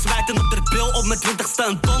Mille. We smijten op de bil, op mijn 20ste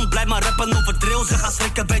een ton. Blijf maar rappen over drill, ze gaan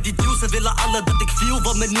schrikken bij die deals. Ze willen alle dat ik viel,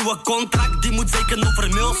 want mijn nieuwe contract die moet zeker over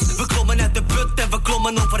mills. We klommen uit de put en we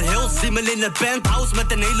klommen over hills. Zie me in de penthouse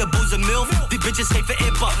met een hele boze milf. Die bitches geven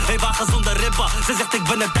ippa, hey wagen zonder ribba. Ze zegt ik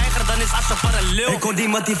ben een tijger, dan is Asha voor een leeuw. Ik hoor die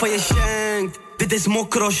mattie van je shank. Dit is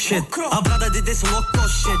mokro shit. Abrada, dit is loco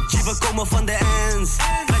shit. G, we komen van de ends.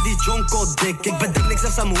 Krijg die jonko dik. Ik bedenk niks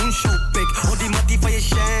als een moonshow pik. Hoor die mattie van je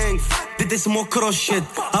shank. Dit is mokro shit.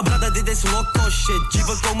 Abrada, dit is loco shit. G,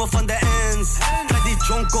 we komen van de ends. Krijg die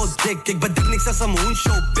jonko dik. Ik bedenk niks als een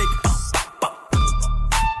moonshow pik.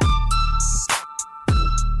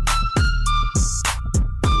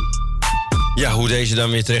 Ja, hoe deze dan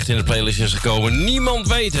weer terecht in de playlist is gekomen. Niemand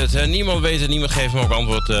weet het. Niemand weet het. Niemand geeft me ook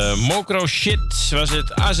antwoord. Mokro shit was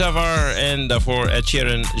het. Azavar. En daarvoor Ed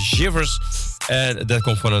Sheeran Shivers. En dat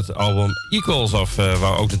komt van het album Equals af.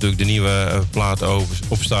 Waar ook natuurlijk de nieuwe plaat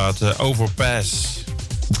op staat. Overpass.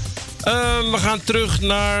 We gaan terug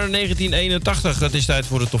naar 1981. Het is tijd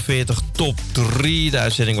voor de top 40 top 3. De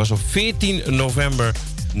uitzending was op 14 november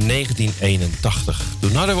 1981.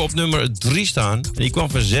 Toen hadden we op nummer 3 staan. En die kwam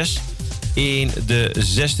van 6 in de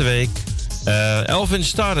 6e week. Elvin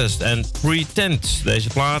Stardust en Pretend. Deze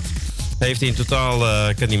plaat heeft in totaal...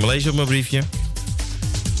 ik kan het niet meer lezen op mijn briefje.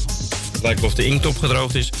 Het lijkt of de inkt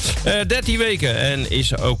opgedroogd is. 13 weken en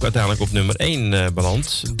is ook uiteindelijk op nummer 1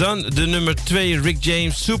 beland. Dan de nummer 2, Rick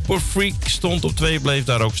James, Super Freak, stond op 2, bleef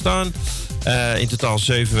daar ook staan. In totaal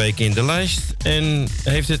 7 weken in de lijst. En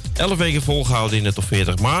heeft het 11 weken volgehouden in de top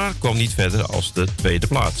 40, maar kwam niet verder als de tweede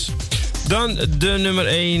plaats. Dan de nummer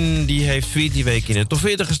 1, die heeft 14 weken in de top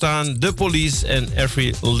 40 gestaan. The Police en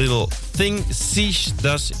Every Little Thing She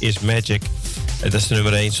Does Is Magic. Dat is de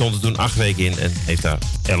nummer 1, stond er toen 8 weken in en heeft daar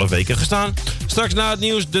 11 weken gestaan. Straks na het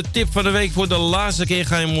nieuws de tip van de week. Voor de laatste keer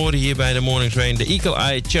ga je hem horen hier bij de Morning Train. De Eagle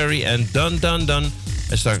Eye, Cherry en Dun Dun Dun.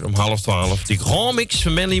 En straks om 11:30 die Grand Mix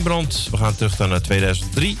van Manly Brand. We gaan terug dan naar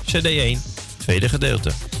 2003, CD 1, tweede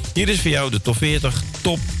gedeelte. Hier is voor jou de top 40,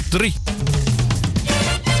 top 3.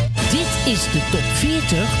 Dit is de top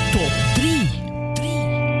 40, top 3.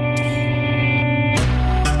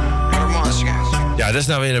 Ja, dat is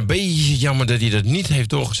nou weer een beetje jammer dat hij dat niet heeft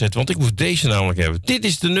doorgezet. Want ik moest deze namelijk hebben. Dit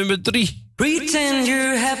is de nummer 3. Pretend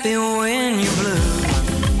you're happy when you're blue.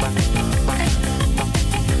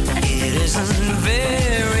 It isn't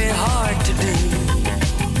very hard to do.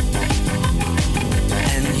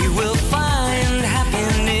 And you will find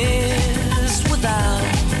happiness without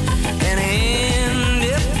an end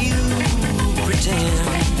if you pretend.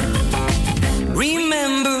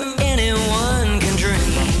 Remember, anyone can dream.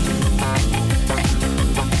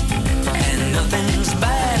 And nothing's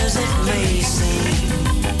bad as it may seem.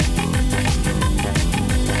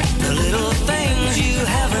 The little things you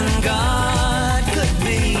haven't got could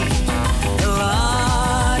be a lot.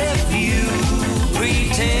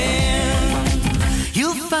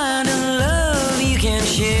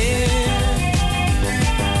 share,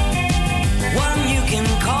 one you can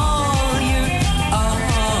call your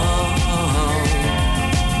own.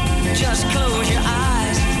 Just close your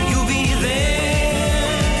eyes, you'll be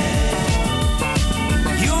there.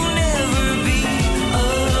 You'll never be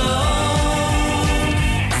alone.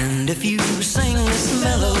 And if you sing this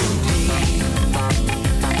melody,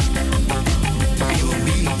 you'll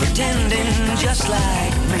be pretending just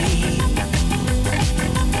like me.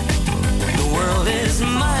 The world is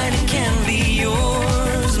mine, it can be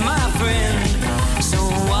yours, my friend. So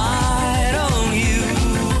why don't you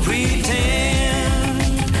pretend?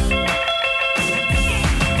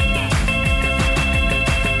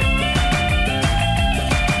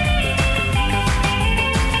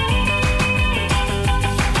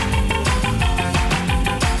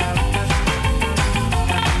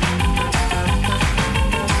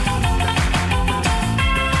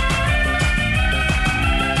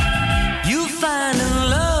 You find a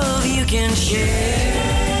love you can share,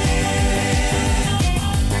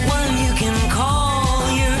 one you can call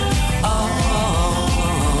your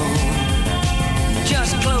own.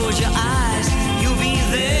 Just close your eyes, you'll be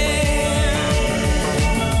there.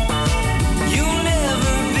 You'll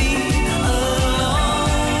never be alone.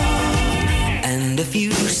 And if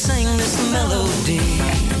you sing this melody,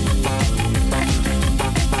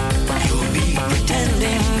 you'll be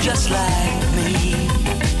pretending just like me.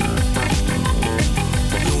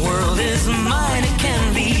 The world is mine, it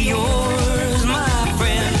can be yours, my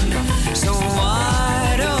friend. So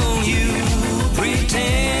why don't you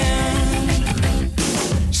pretend?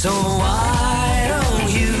 So why don't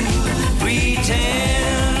you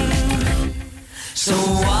pretend? So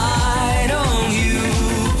why don't you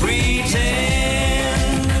pretend?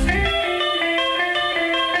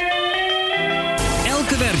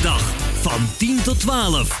 Elke werkdag van 10 tot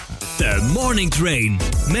 12. The Morning Train.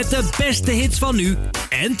 Met de beste hits van nu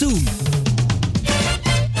en toen.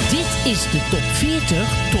 Dit is de top 40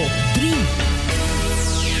 top 3.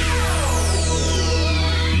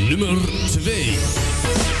 Nummer 2.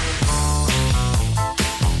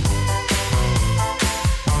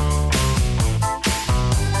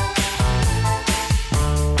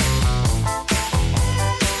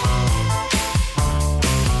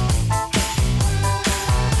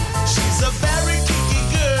 She's a very kinky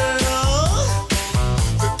girl,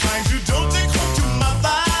 the kind you don't take home to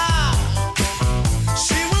mother.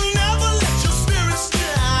 She will never let your spirits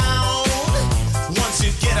down once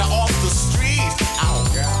you get her off the street. Oh,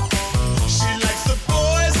 girl. She likes the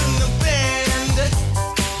boys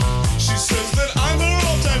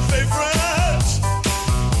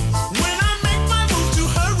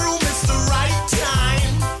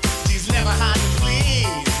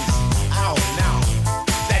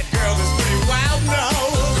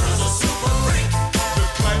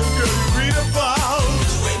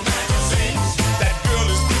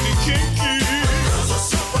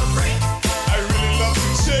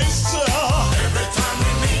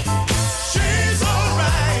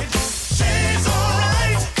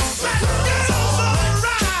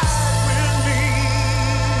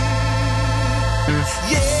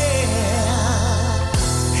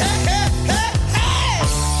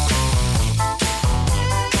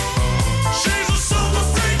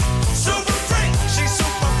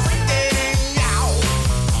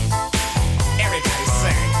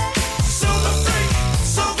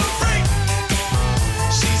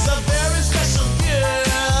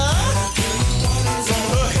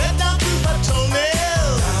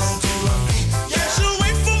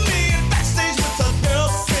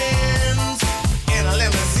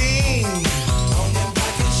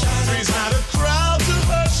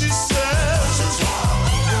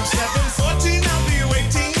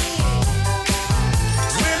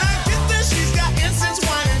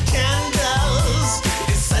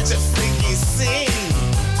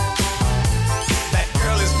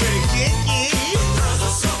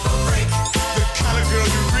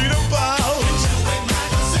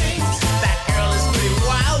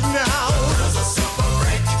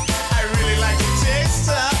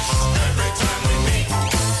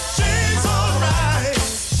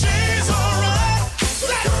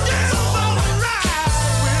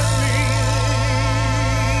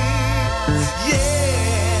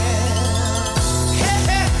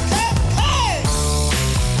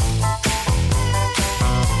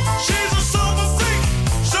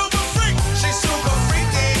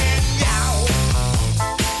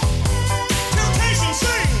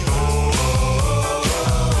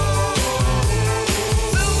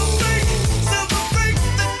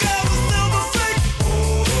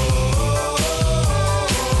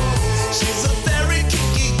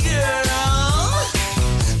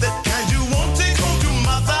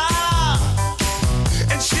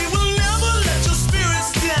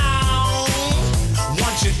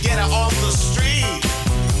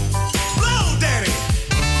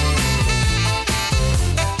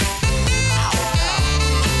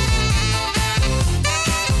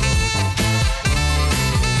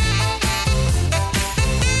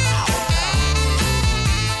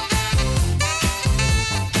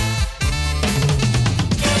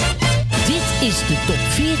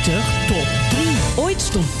 40 top 3. Ooit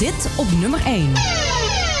stond dit op nummer 1.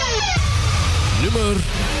 Nummer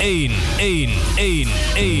 1, 1, 1,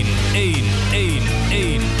 1, 1, 1,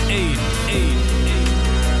 1, 1, 1.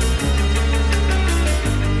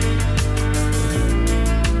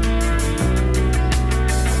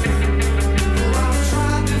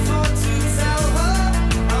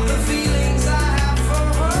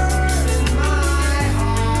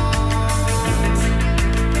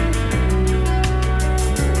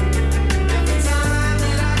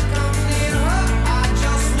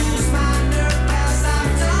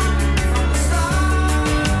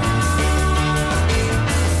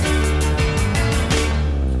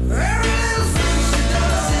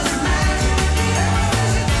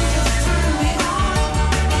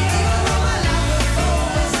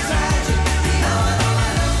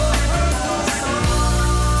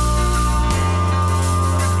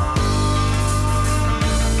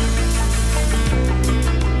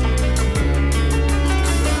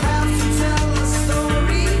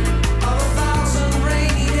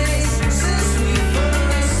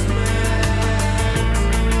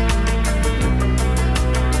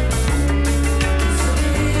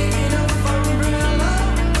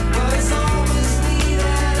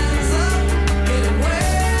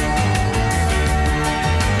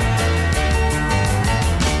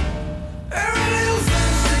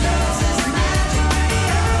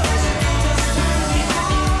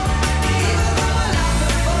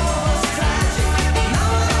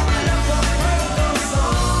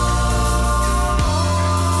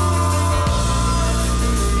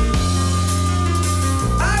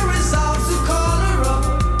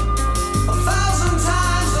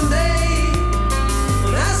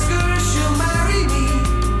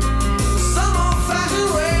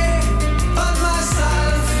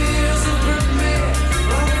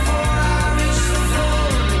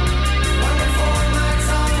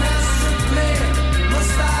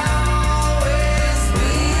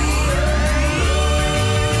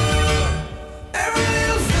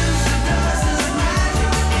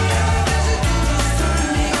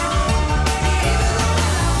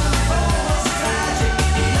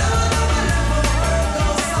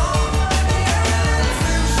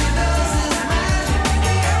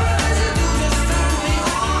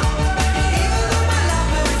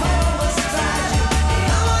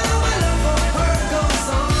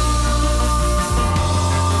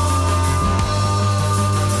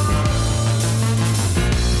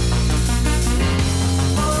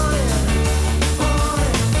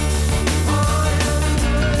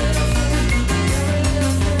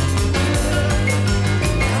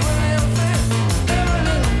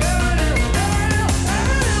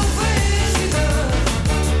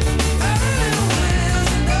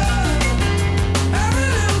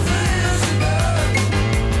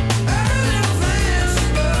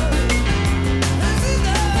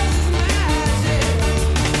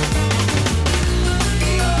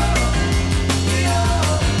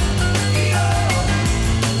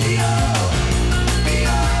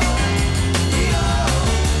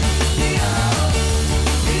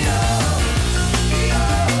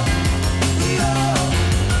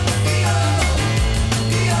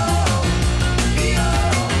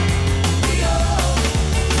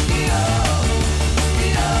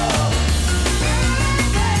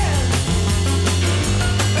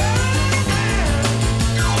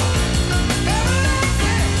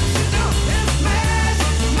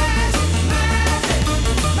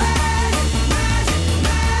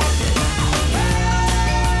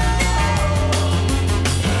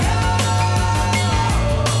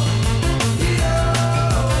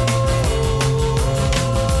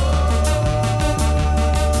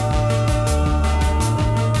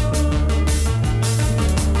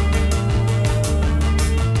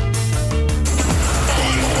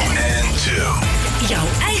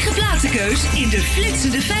 in de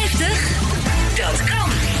flitsende 50? Dat kan.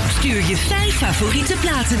 Stuur je 5 favoriete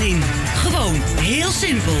platen in. Gewoon heel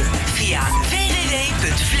simpel. Via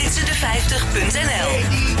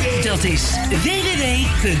www.flitsende50.nl. Dat is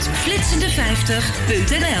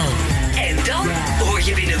www.flitsende50.nl. En dan hoor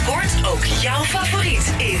je binnenkort ook jouw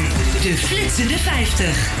favoriet in de Flitsende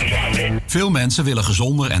 50. Veel mensen willen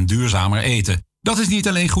gezonder en duurzamer eten. Dat is niet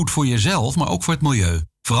alleen goed voor jezelf, maar ook voor het milieu.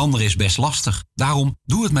 Veranderen is best lastig. Daarom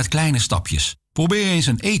doe het met kleine stapjes. Probeer eens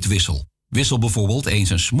een eetwissel. Wissel bijvoorbeeld eens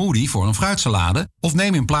een smoothie voor een fruitsalade of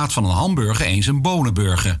neem in plaats van een hamburger eens een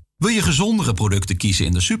bonenburger. Wil je gezondere producten kiezen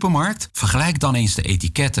in de supermarkt? Vergelijk dan eens de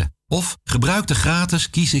etiketten. Of gebruik de gratis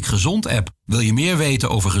Kies ik Gezond app. Wil je meer weten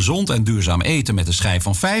over gezond en duurzaam eten met een schijf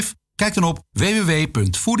van 5? Kijk dan op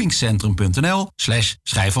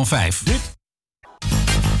www.voedingscentrum.nl/schijf van 5.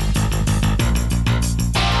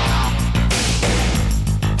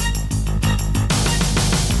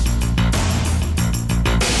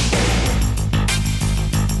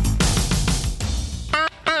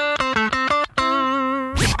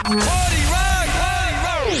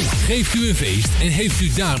 Geeft u een feest en heeft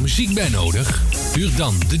u daar muziek bij nodig? Huur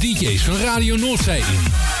dan de DJ's van Radio Noordzij in.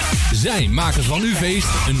 Zij maken van uw feest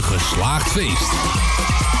een geslaagd feest.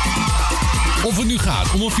 Of het nu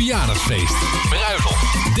gaat om een verjaardagsfeest,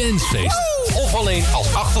 bruiloft, dancefeest of alleen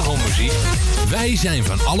als achtergrondmuziek. Wij zijn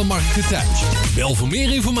van alle markten thuis. Bel voor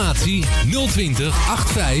meer informatie 020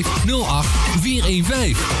 8508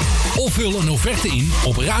 415. Of vul een offerte in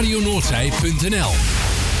op radionoordzij.nl.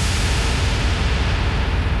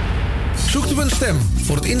 Zoekt u een stem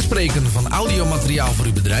voor het inspreken van audiomateriaal voor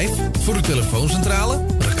uw bedrijf, voor uw telefooncentrale,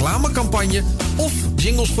 reclamecampagne of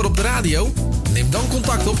jingles voor op de radio? Neem dan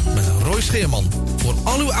contact op met Roy Scheerman. Voor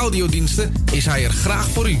al uw audiodiensten is hij er graag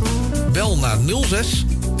voor u. Bel naar 06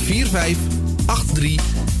 45 83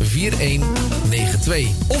 4192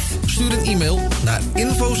 of stuur een e-mail naar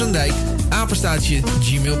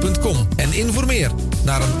infozendijk@gmail.com en informeer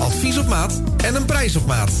naar een advies op maat en een prijs op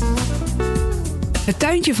maat. Het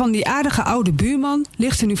tuintje van die aardige oude buurman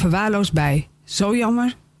ligt er nu verwaarloosd bij. Zo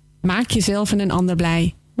jammer. Maak jezelf en een ander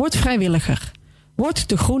blij. Word vrijwilliger. Word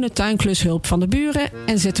de groene tuinklushulp van de buren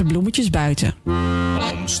en zet de bloemetjes buiten.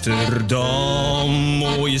 Amsterdam,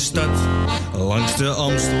 mooie stad, langs de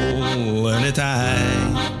Amstel en het IJ.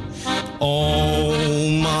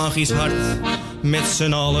 Oh, magisch hart, met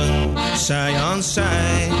z'n allen, zij aan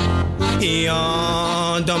zij.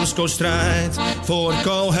 Ja, Damsko strijdt voor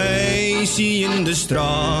cohesie in de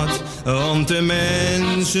straat. Want de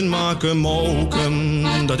mensen maken mokum,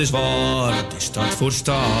 dat is waar, het is stad voor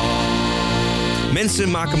stad.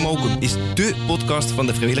 Mensen maken mokum is dé podcast van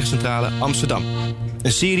de Vrijwilligerscentrale Amsterdam.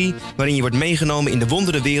 Een serie waarin je wordt meegenomen in de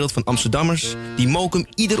wondere wereld van Amsterdammers die mokum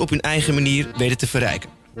ieder op hun eigen manier weten te verrijken.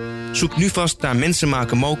 Zoek nu vast naar Mensen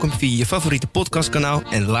maken mokum via je favoriete podcastkanaal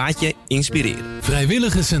en laat je inspireren.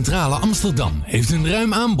 Vrijwilligerscentrale Amsterdam heeft een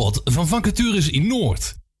ruim aanbod van vacatures in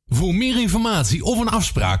Noord. Voor meer informatie of een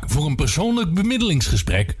afspraak voor een persoonlijk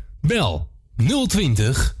bemiddelingsgesprek, bel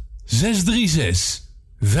 020 636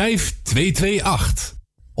 5228.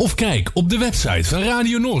 Of kijk op de website van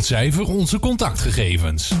Radio Noordzij voor onze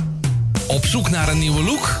contactgegevens. Op zoek naar een nieuwe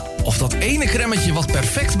look? Of dat ene cremmetje wat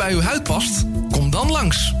perfect bij uw huid past? Kom dan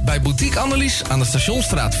langs bij Boutique Annelies aan de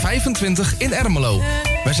Stationsstraat 25 in Ermelo.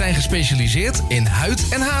 Wij zijn gespecialiseerd in huid-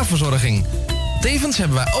 en haarverzorging. Tevens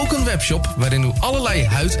hebben wij ook een webshop waarin u allerlei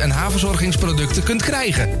huid- en haarverzorgingsproducten kunt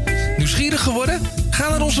krijgen. Nieuwsgierig geworden? Ga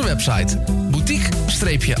naar onze website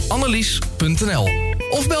boutique-annelies.nl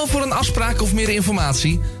of bel voor een afspraak of meer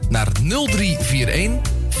informatie naar 0341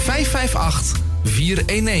 558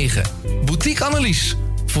 419. Boutique Annelies.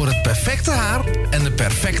 Voor het perfecte haar en de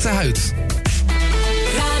perfecte huid.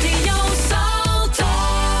 Radio Salto.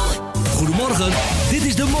 Goedemorgen, dit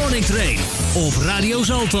is de Morning Train op Radio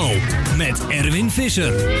Salto met Erwin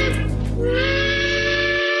Visser. En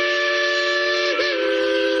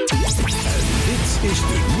dit is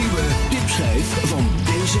de nieuwe tipschijf van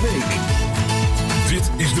deze week.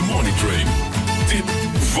 Dit is de Morning Train. Tip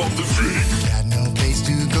van de week. Got no place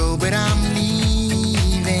to go, but I'm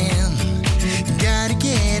leaving. Gotta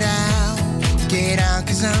get out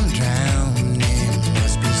 'cause I'm drowning.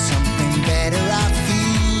 Must be something better, I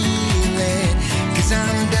feel it. 'Cause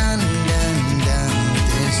I'm done with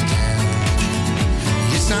this town.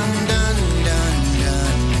 Yes, I'm done with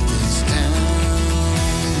this town.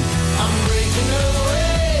 I'm breaking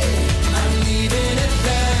away, I'm leaving it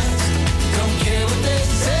fast. Don't care what they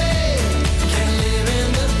say, can't live in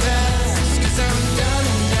the past. 'Cause I'm done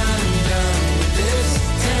with this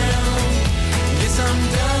town. Yes, I'm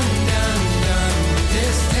done with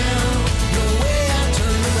this town.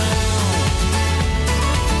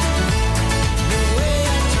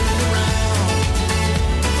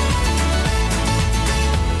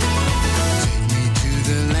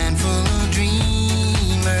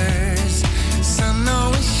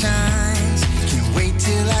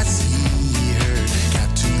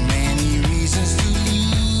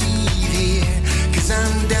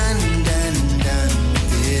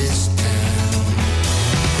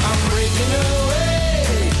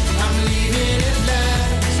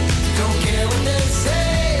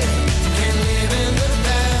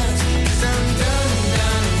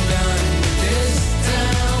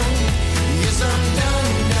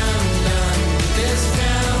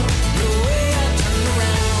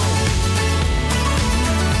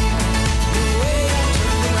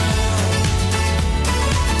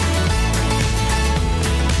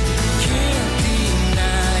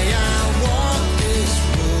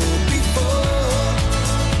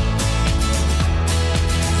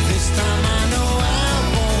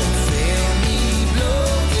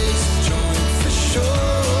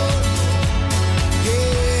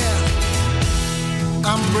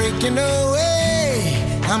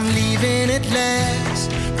 at last.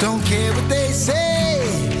 Don't care what they say,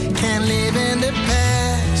 can't live in the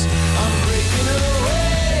past. I'm breaking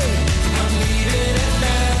away, I'm leaving at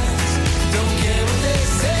last. Don't care what they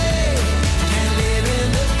say, can't live in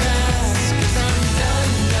the past. 'Cause I'm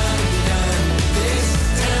done, done, done with this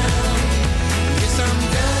town. Yes, I'm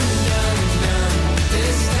done, done, done with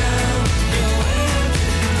this town. Done,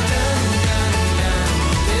 done, done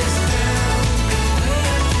with this town.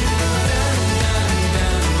 Done, done,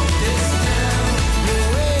 done with this town. The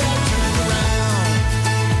way I turn around.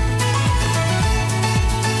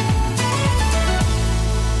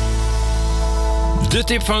 De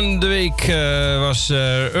tip van de week was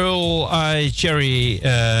Eagle Eye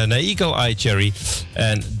Cherry.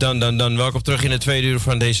 En dan welkom terug in het tweede uur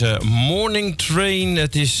van deze morning train.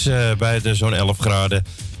 Het is buiten zo'n 11 graden.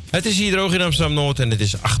 Het is hier droog in Amsterdam-Noord en het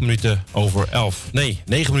is 8 minuten over 11. Nee,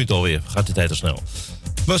 9 minuten alweer. Gaat de tijd al snel.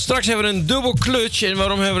 Maar straks hebben we een dubbel clutch. En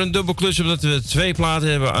waarom hebben we een dubbel clutch? Omdat we 2 platen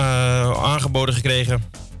hebben aangeboden gekregen.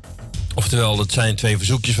 Oftewel, dat zijn 2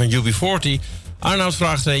 verzoekjes van UB40. Arnoud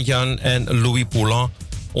vraagt er eentje aan en Louis Poulin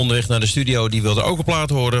onderweg naar de studio. Die wilde ook een plaat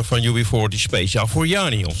horen van UB40 speciaal voor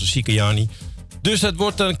Jani, onze zieke Jani. Dus dat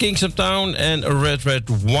wordt dan Kingston Town en Red Red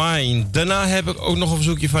Wine. Daarna heb ik ook nog een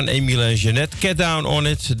verzoekje van Emile en Jeanette. Get Down On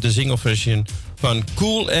It, de single version van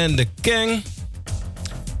Cool and the Gang.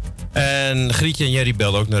 En Grietje en Jerry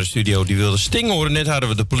belden ook naar de studio. Die wilden Sting horen. Net hadden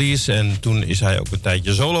we de Police en toen is hij ook een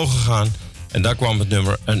tijdje solo gegaan. En daar kwam het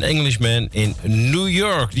nummer An Englishman in New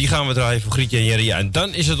York. Die gaan we draaien voor Grietje en Jerry. Ja, en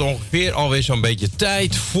dan is het ongeveer alweer zo'n beetje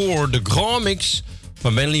tijd voor de Grand Mix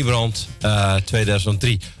van Ben Liebrand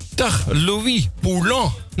 2003. Dag Louis Poulin.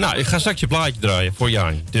 Nou, ik ga straks je plaatje draaien voor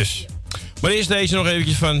Jani. Dus. Maar eerst deze nog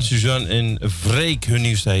eventjes van Suzanne en Freek. Hun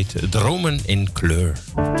nieuwste heet Dromen in Kleur.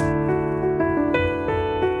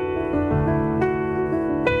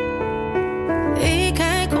 Ik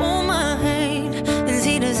kijk om me heen en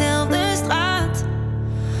zie dezelfde straat.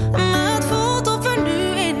 Maar het voelt of er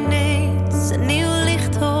nu ineens een nieuw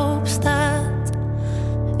licht op staat.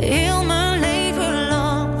 Heel mijn leven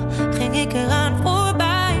lang ging ik eraan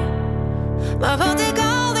voorbij. Maar wat ik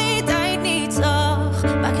al die tijd niet zag,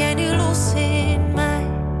 maak jij nu los in mij.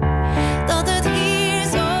 Dat het hier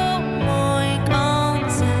zo mooi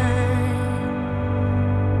kan zijn.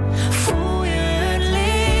 Voel je het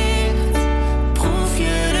licht, proef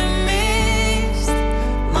je de mist.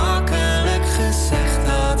 Makkelijk gezegd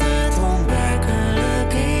dat het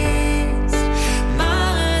onwerkelijk is.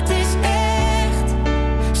 Maar het is echt,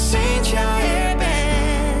 sinds jij er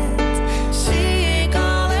bent, zie ik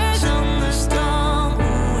alles anders dan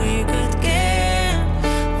hoe ik het ken.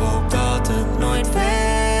 Hoop dat het nooit werd,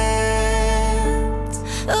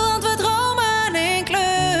 want we dromen in kleur.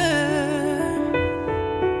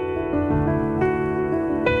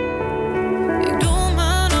 Ik doe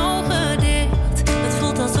mijn ogen dicht, het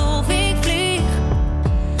voelt alsof ik vlieg.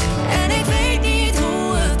 En ik weet niet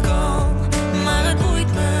hoe het kan, maar het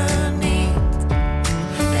boeit me niet.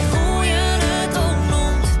 En hoe je het ook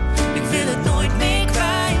noemt, ik wil het nooit meer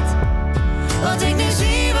kwijt. Wat ik nu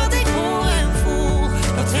zie, wat ik hoor en voel,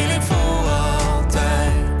 dat wil ik voor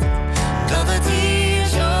altijd. Dat het hier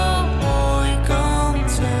zo mooi kan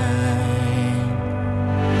zijn.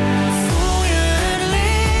 Voel je het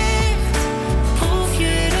licht, proef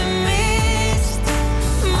je de mist.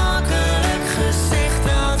 Makkelijk gezegd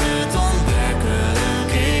dat het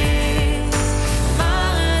onwerkelijk is.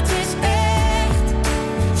 Maar het is echt,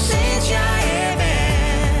 sinds jij er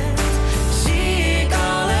bent, zie ik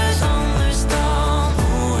alles anders dan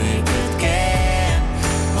hoe ik het ken.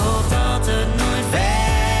 Hoop dat het nooit werd,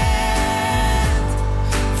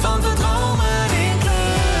 want we dromen in kleur.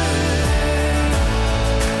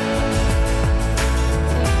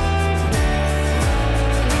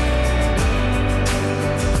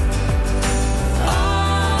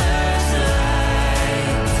 Alles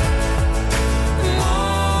lijkt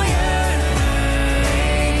mooier nu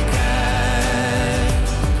ik kijk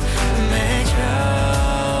met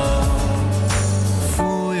jou.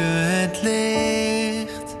 Voel je het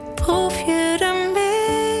licht, proef je de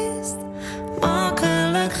mist.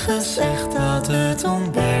 Makkelijk gezegd dat het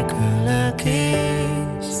onwerkelijk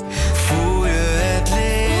is. Voel je het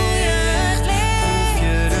licht, proef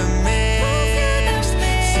je de mist.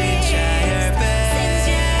 Sinds jij er bent,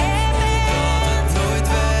 hoop dat het nooit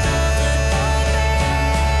werd,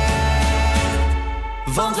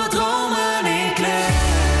 want we dromen in kleur.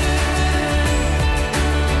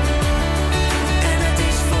 En het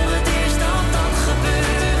is voor het eerst dat dat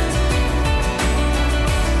gebeurt,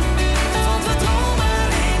 want we dromen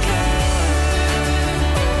in kleur.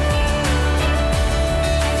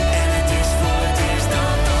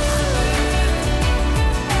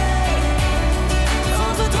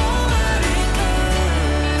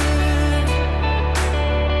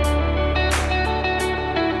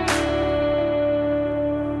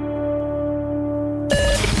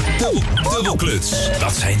 Dubbelkluts.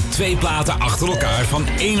 Dat zijn 2 platen achter elkaar van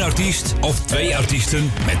 1 artiest of 2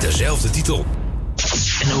 artiesten met dezelfde titel.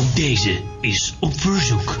 En ook deze is op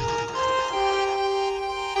verzoek.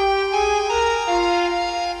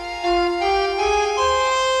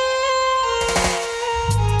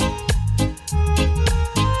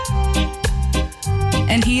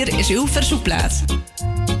 En hier is uw verzoekplaat.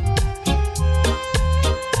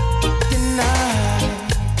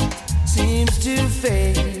 Seems to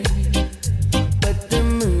fade, but the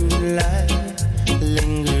moonlight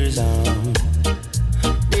lingers on.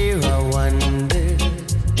 There are wonders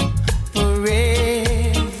for everyone.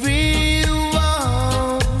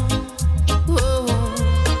 Oh,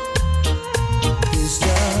 the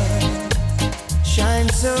stars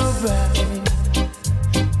shine so bright,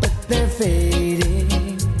 but they're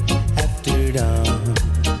fading after dawn.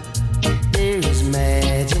 There is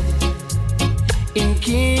magic in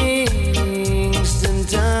Kingston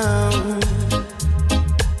Town.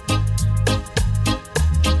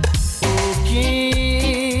 Oh,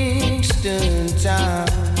 Kingston Town,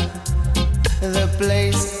 the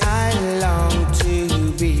place I long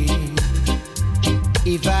to be.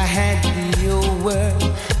 If I had your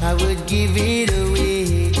world, I would give it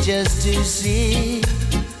away just to see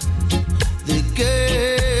the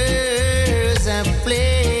girls I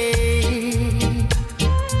play.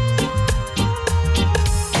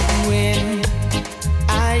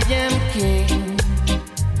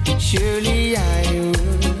 Surely I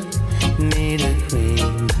would need a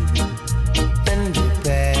queen and a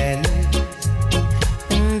palace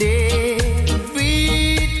and everything,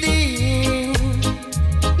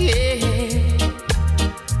 yeah.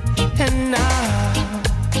 And now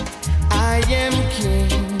I am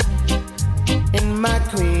king, and my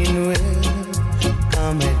queen will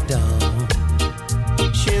come at dawn.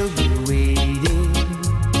 She'll be waiting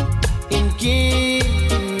in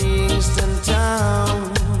Kingston Town.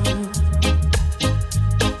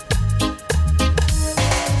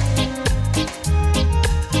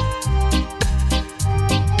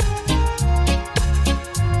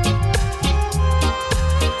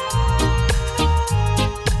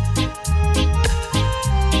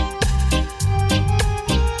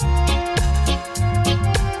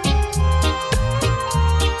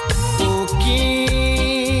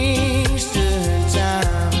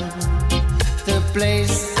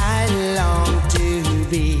 Place I long to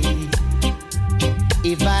be.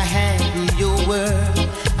 If I had your word,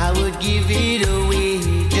 I would give it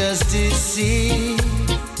away just to see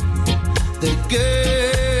the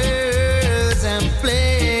girls and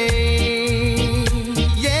play.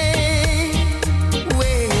 Yeah,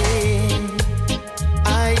 when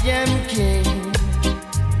I am king,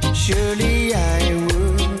 surely I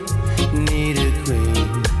would need a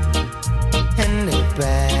queen and a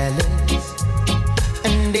palace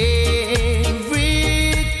and everything,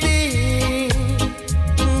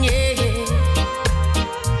 yeah.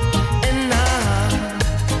 And now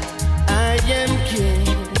I am king,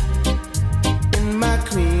 and my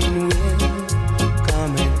queen will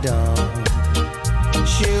come at dawn.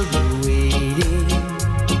 She'll be waiting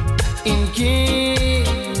in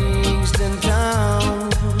Kingston Town.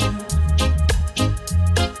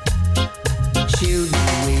 She'll be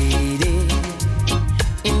waiting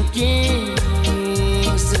in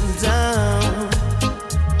Kingston Town.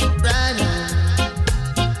 Right now,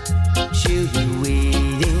 she'll be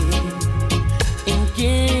waiting in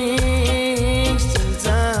Kingston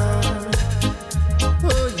Town.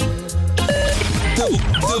 Oh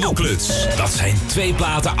yeah. Dubbelkluts. Dat zijn 2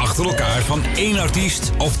 platen achter elkaar van 1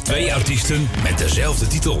 artiest of 2 artiesten met dezelfde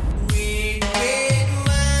titel.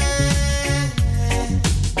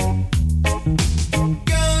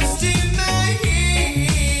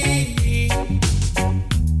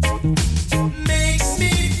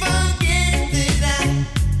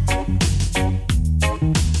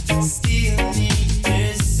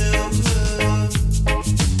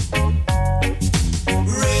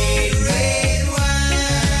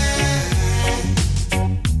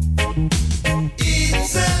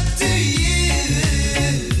 It's up to you.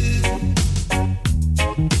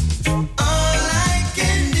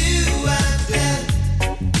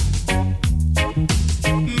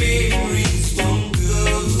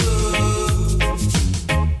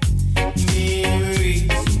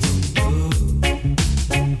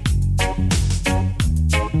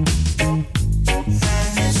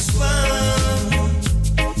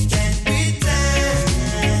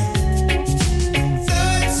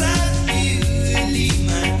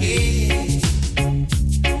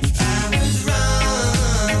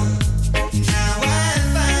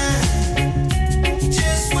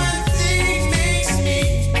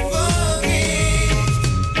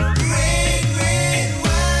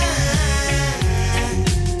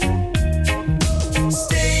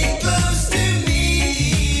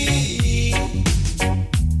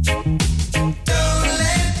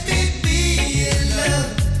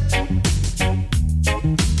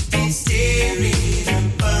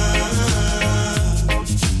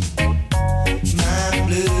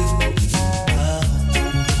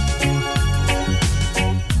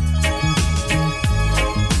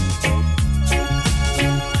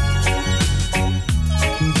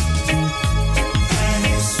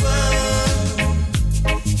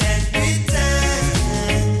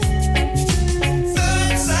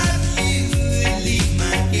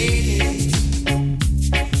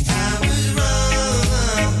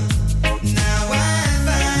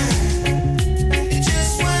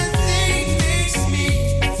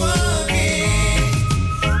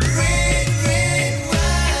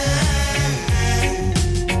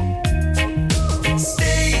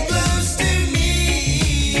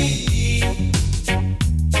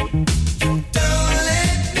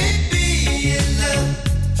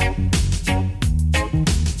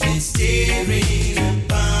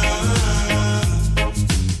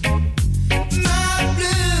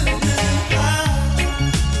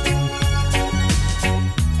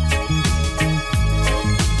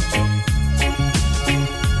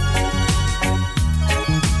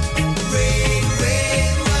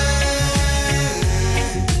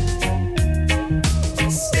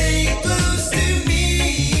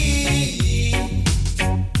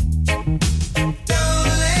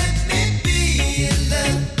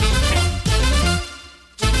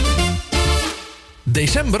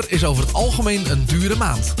 December is over het algemeen een dure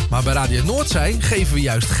maand. Maar bij Radio Noordzij geven we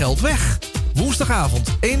juist geld weg. Woensdagavond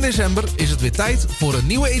 1 december is het weer tijd voor een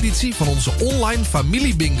nieuwe editie van onze online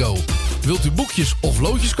familie bingo. Wilt u boekjes of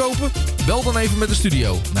loodjes kopen? Bel dan even met de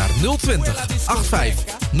studio naar 020 85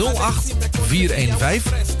 08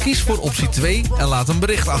 415. Kies voor optie 2 en laat een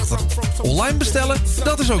bericht achter. Online bestellen?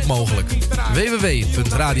 Dat is ook mogelijk.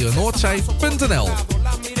 www.radionoordzij.nl.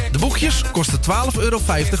 De boekjes kosten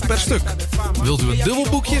 €12,50 per stuk. Wilt u een dubbel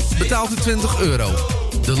boekje? Betaalt u €20.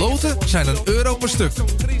 De loten zijn €1 per stuk.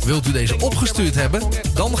 Wilt u deze opgestuurd hebben?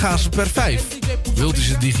 Dan gaan ze per 5. Wilt u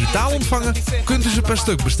ze digitaal ontvangen? Kunt u ze per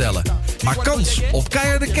stuk bestellen. Maak kans op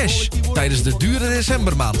keiharde cash tijdens de dure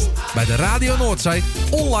decembermaand bij de Radio Noordzij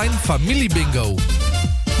online familie bingo.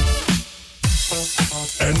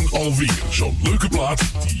 En alweer zo'n leuke plaat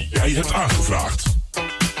die jij hebt aangevraagd.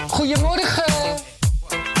 Goedemorgen.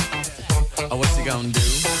 Oh, what you gonna do?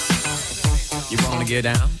 You wanna get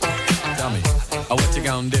down? Tell me. Oh, what you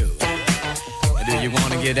gonna do? Do you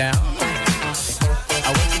wanna get down?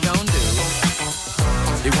 Oh, what you gonna do?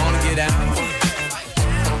 You wanna get down?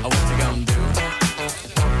 Oh, what you gonna do?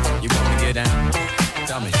 You wanna get down?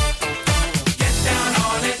 Tell me. Get down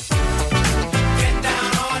on it. Get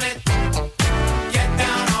down on it. Get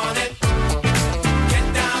down on it.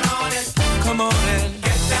 Get down on it. Come on in.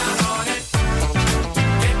 Get down on it.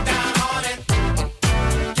 Get down on it.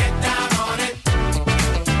 Get down on it.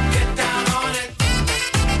 Get down on it.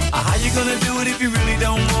 How you gonna do it if you really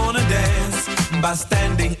don't wanna dance? By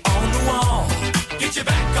standing on the wall. Get your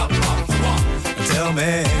back up off the wall. Tell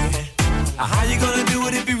me, how you gonna do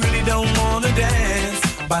it if you really don't wanna dance?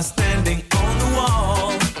 By standing on the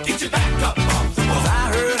wall. Get your back up off the wall. 'Cause I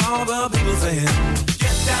heard all the people saying,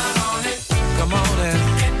 get down on it. Come on and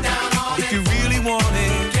get down on it. If you really want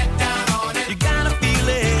it, get down on it. You gotta feel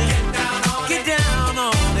it. Get down on it. Get down on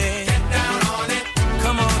it. Get down on it.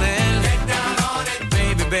 Come on and get down on it.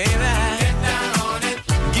 Baby, baby. Get down on it.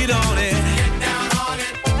 Get on it. Get down on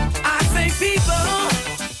it. I say people,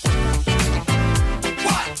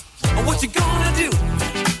 what you gonna do?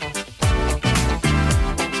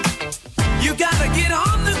 You gotta get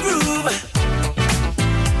on the groove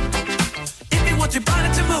if you want your body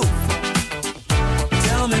to move.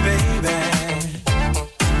 Tell me, baby,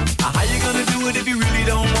 how you gonna do it if you really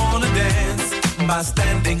don't wanna dance? By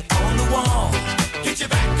standing on the wall. Get your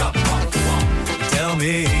back up off the wall. Tell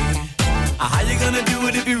me, how you gonna do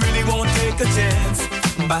it if you really won't take a chance?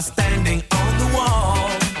 By standing on the wall.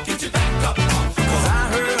 Get your back up off the wall. 'Cause I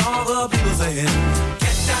heard all the people saying,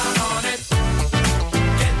 get down on it.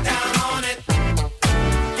 Get down on it.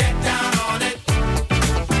 Get down on it.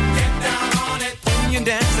 Get down on it. When you're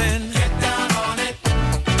dancing, get down on it.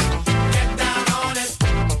 Get down on it.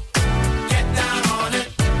 Get down on it.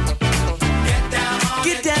 Get down on it.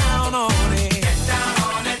 Get down on it. Get down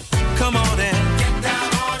on it. Come on and get down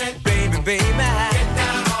on it. Baby, baby. Get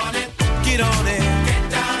down on it. Get on it. Get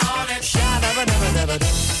down on it. Sha-da-ba-da-ba-da-ba-da.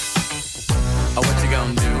 Oh, what you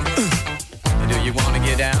gonna do? Do you wanna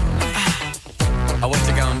get down? Oh, what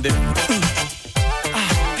you gonna do?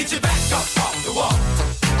 Get your back up off the wall.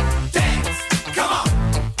 Dance, come on.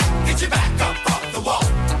 Get your back up off the wall.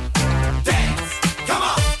 Dance, come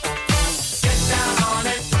on. Get down on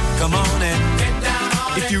it. Come on and get down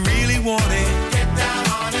on it. If you really want it, get down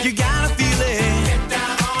on it. You gotta feel it.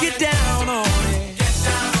 Get down on it. Get down on it. Get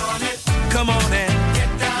down on it. Come on and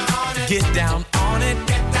get down on it. Get down on it.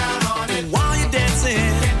 Get down on it. While you're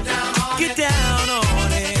dancing, get down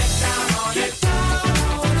on it. Get down on it. Get down on it. Get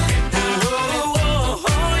down on it. Oh, oh,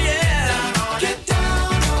 oh, yeah. Get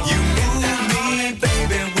down on it. You move me,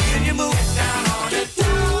 baby, when you move. Get down on it. Get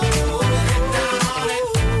down on it.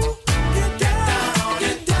 Get down on it. Get down on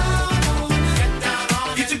it. Get down on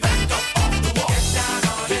it. Get your back up off the wall. Get down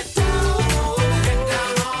on it. Get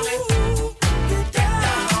down on it. Get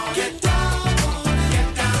down on it. Get down on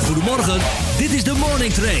it. Goedemorgen, dit is de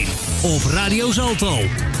Morning Train op Radio Zalto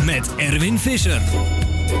met Erwin Visser.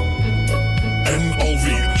 En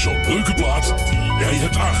alweer zo'n leuke plaat die jij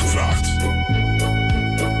hebt aangevraagd.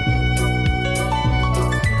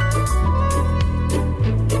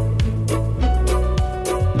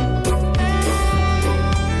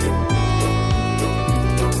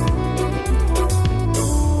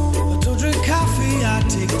 I don't drink coffee, I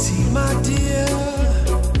take tea, my dear.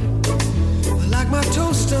 I like my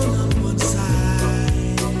toast done on one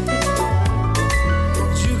side.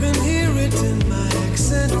 You can hear it in my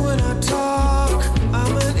accent when I talk.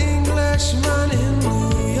 I'm an Englishman in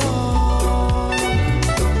New York.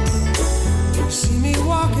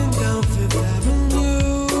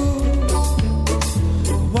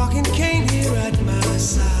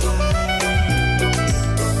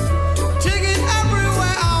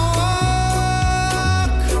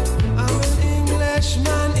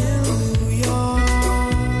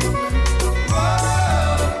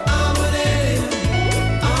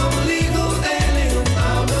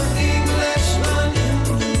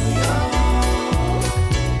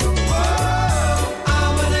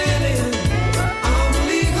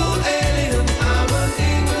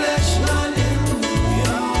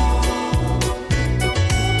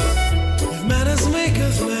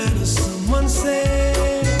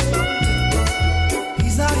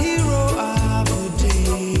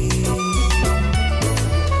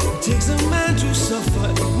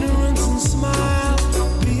 suffer ignorance and smile.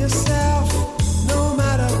 Be yourself, no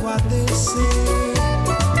matter what they say.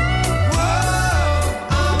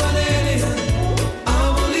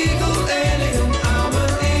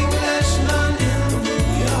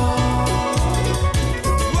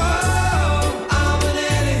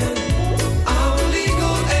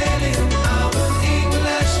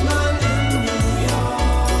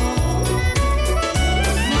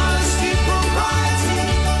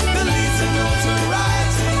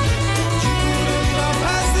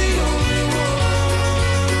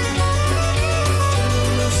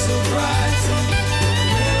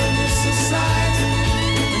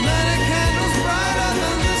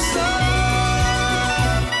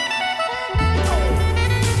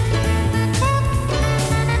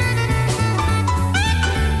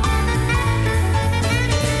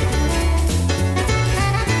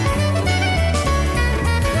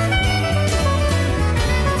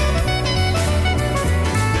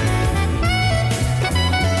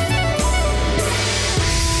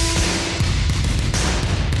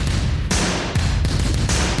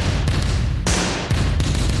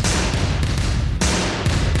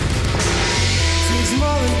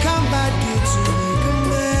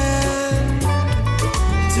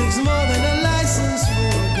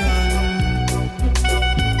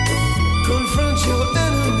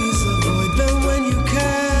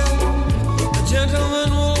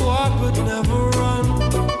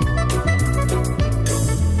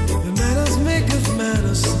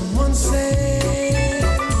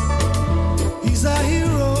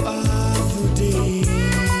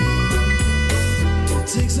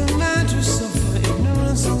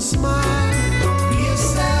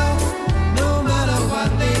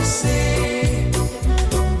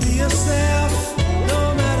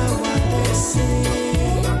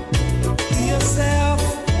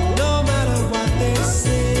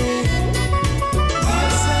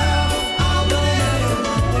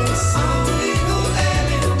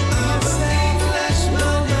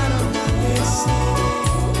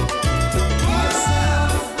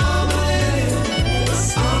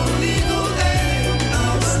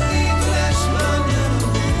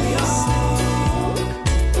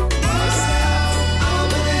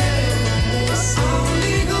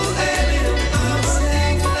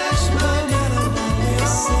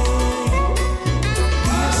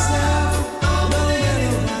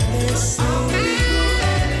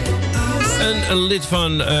 Een lid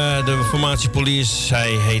van de formatie Police.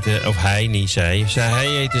 Hij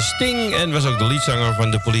heette Sting en was ook de leadzanger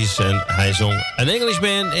van de Police. En hij zong An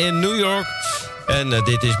Englishman in New York. En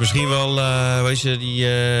dit is misschien wel, weet je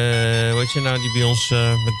nou, die bij ons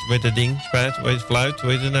met dat ding spuit, hoe heet het, fluit,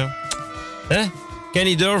 hoe heet het nou? Hè?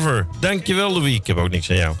 Kenny Dover. Dankjewel, Louis. Ik heb ook niks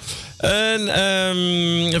aan jou. En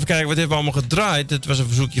even kijken, wat hebben we allemaal gedraaid? Het was een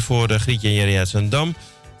verzoekje voor Grietje en Jerry uit Zandam.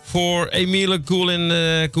 Voor Emile, Cool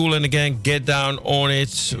and the Gang, Get Down On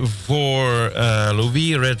It. Voor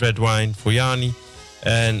Louis, Red Wine. Voor Jani.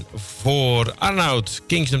 En voor Arnoud,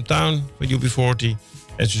 Kingston Town. Voor UB40.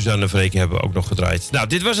 En Suzanne Vreken hebben we ook nog gedraaid. Nou,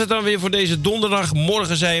 dit was het dan weer voor deze donderdag.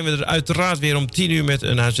 Morgen zijn we er uiteraard weer om 10 uur met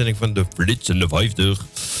een uitzending van de Flitsende 50.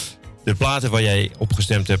 De platen waar jij op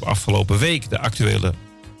gestemd hebt afgelopen week. De actuele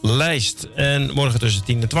lijst. En morgen tussen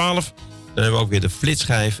 10 en 12. Dan hebben we ook weer de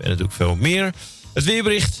flitsschijf en natuurlijk veel meer. Het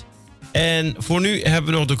weerbericht. En voor nu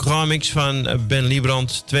hebben we nog de Gramix van Ben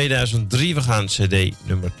Liebrand 2003. We gaan CD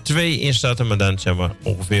nummer 2 instarten, maar dan zijn we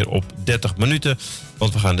ongeveer op 30 minuten.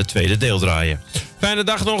 Want we gaan de tweede deel draaien. Fijne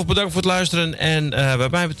dag nog, bedankt voor het luisteren. En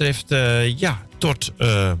wat mij betreft,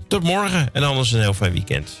 tot morgen. En anders een heel fijn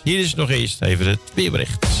weekend. Hier is nog eerst even het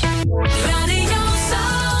weerbericht. Radio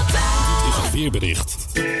Salto. Dit is het weerbericht.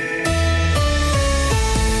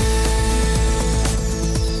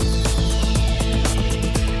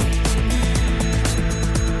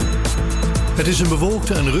 Het is een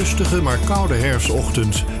bewolkte en rustige, maar koude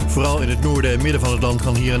herfstochtend. Vooral in het noorden en midden van het land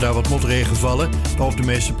kan hier en daar wat motregen vallen. Maar op de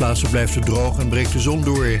meeste plaatsen blijft het droog en breekt de zon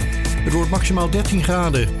door. Het wordt maximaal 13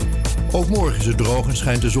 graden. Ook morgen is het droog en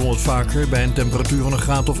schijnt de zon wat vaker bij een temperatuur van een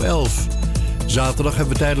graad of 11. Zaterdag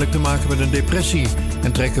hebben we tijdelijk te maken met een depressie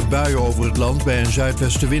en trekken buien over het land bij een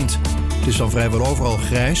zuidwestenwind. Het is dan vrijwel overal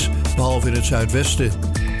grijs, behalve in het zuidwesten.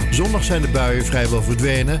 Zondag zijn de buien vrijwel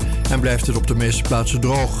verdwenen en blijft het op de meeste plaatsen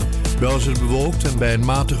droog. Wel is het bewolkt en bij een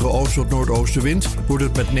matige oost- tot noordoostenwind wordt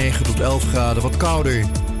het met 9 tot 11 graden wat kouder.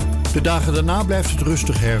 De dagen daarna blijft het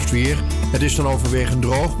rustig herfstweer. Het is dan overwegend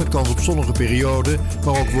droog met kans op zonnige perioden,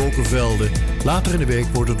 maar ook wolkenvelden. Later in de week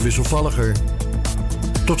wordt het wisselvalliger.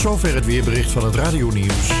 Tot zover het weerbericht van het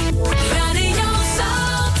radionieuws. Radio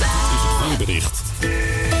Salto. Dit is het weerbericht.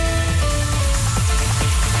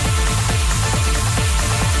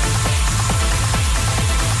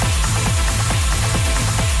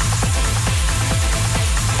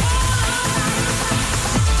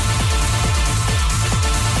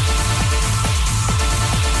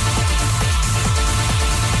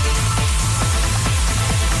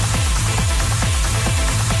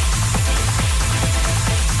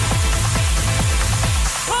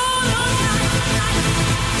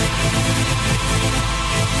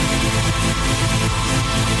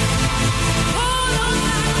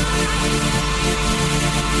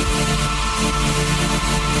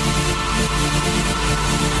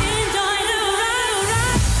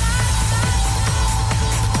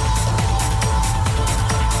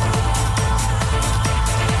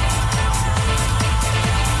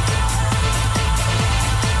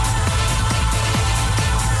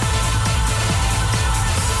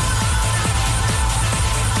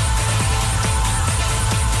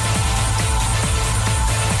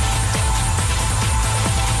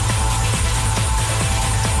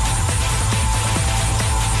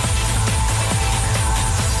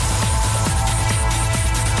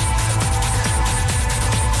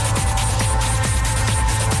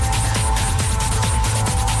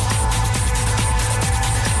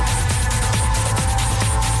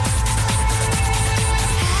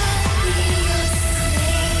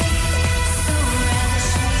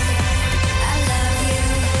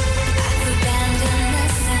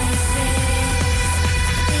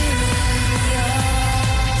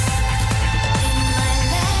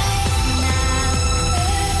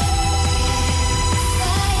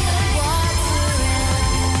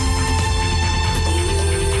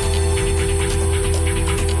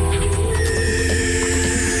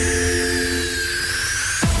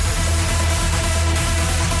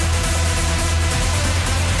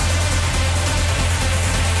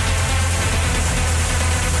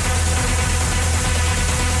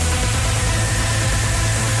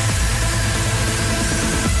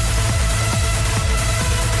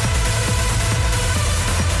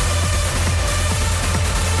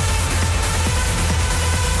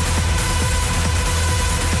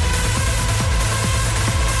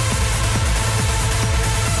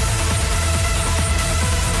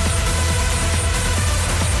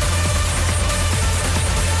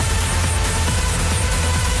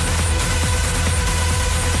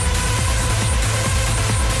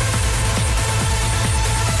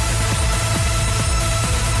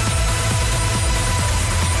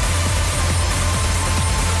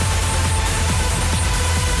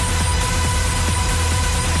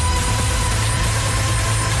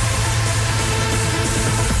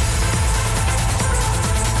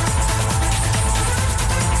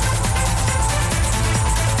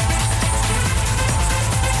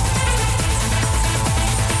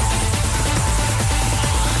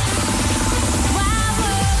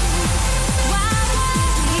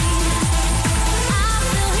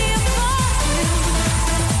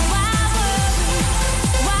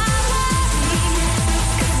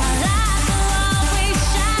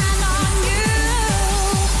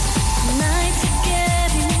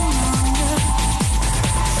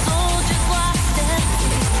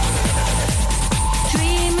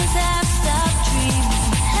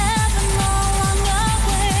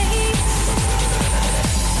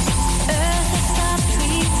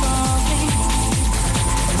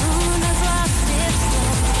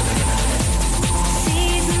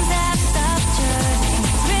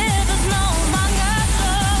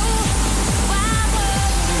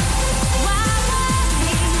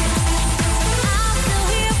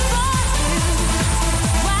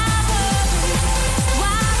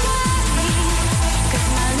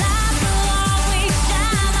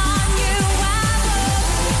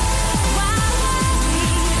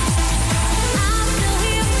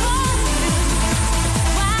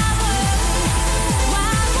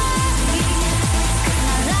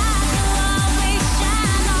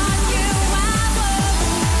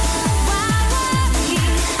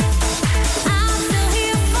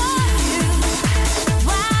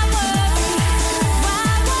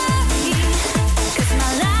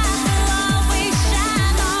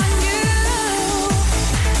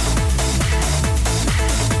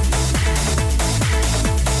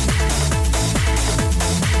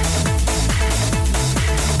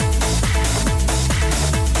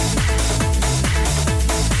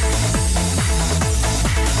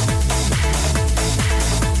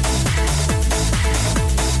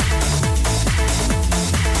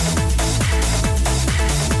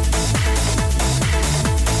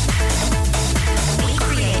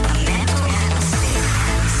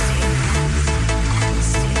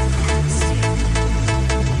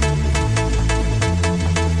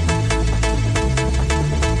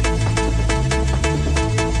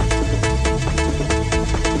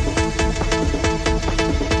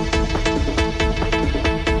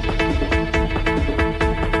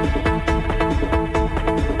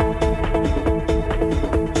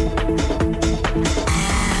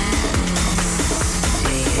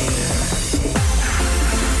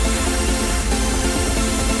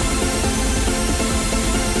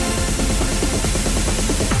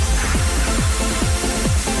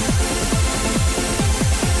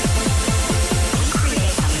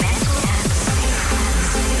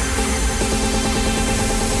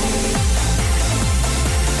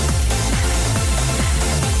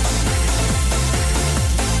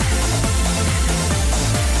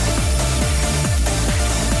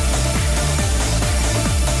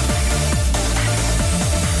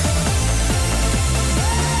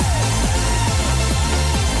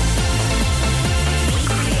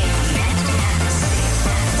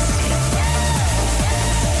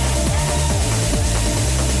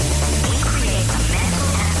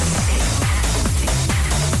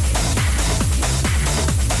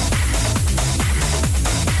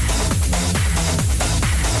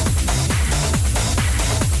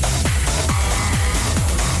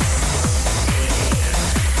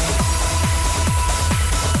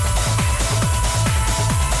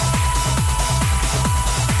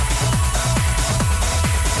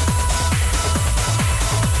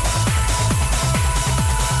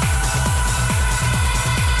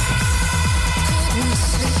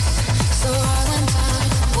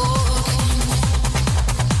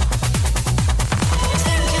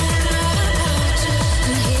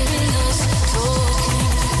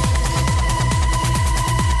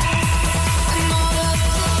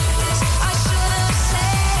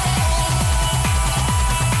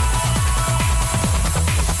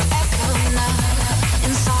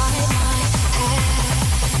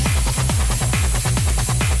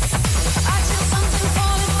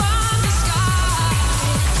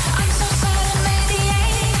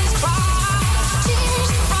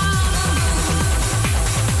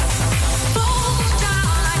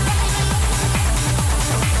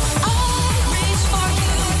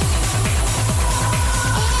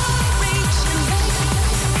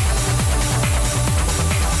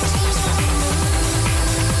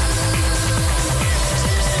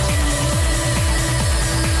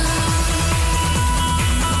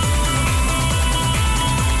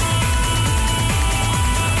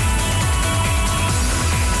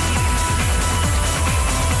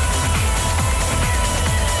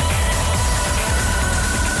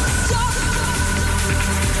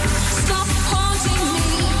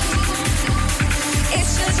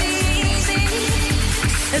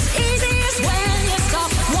 As easy as when you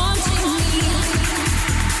stop wanting me.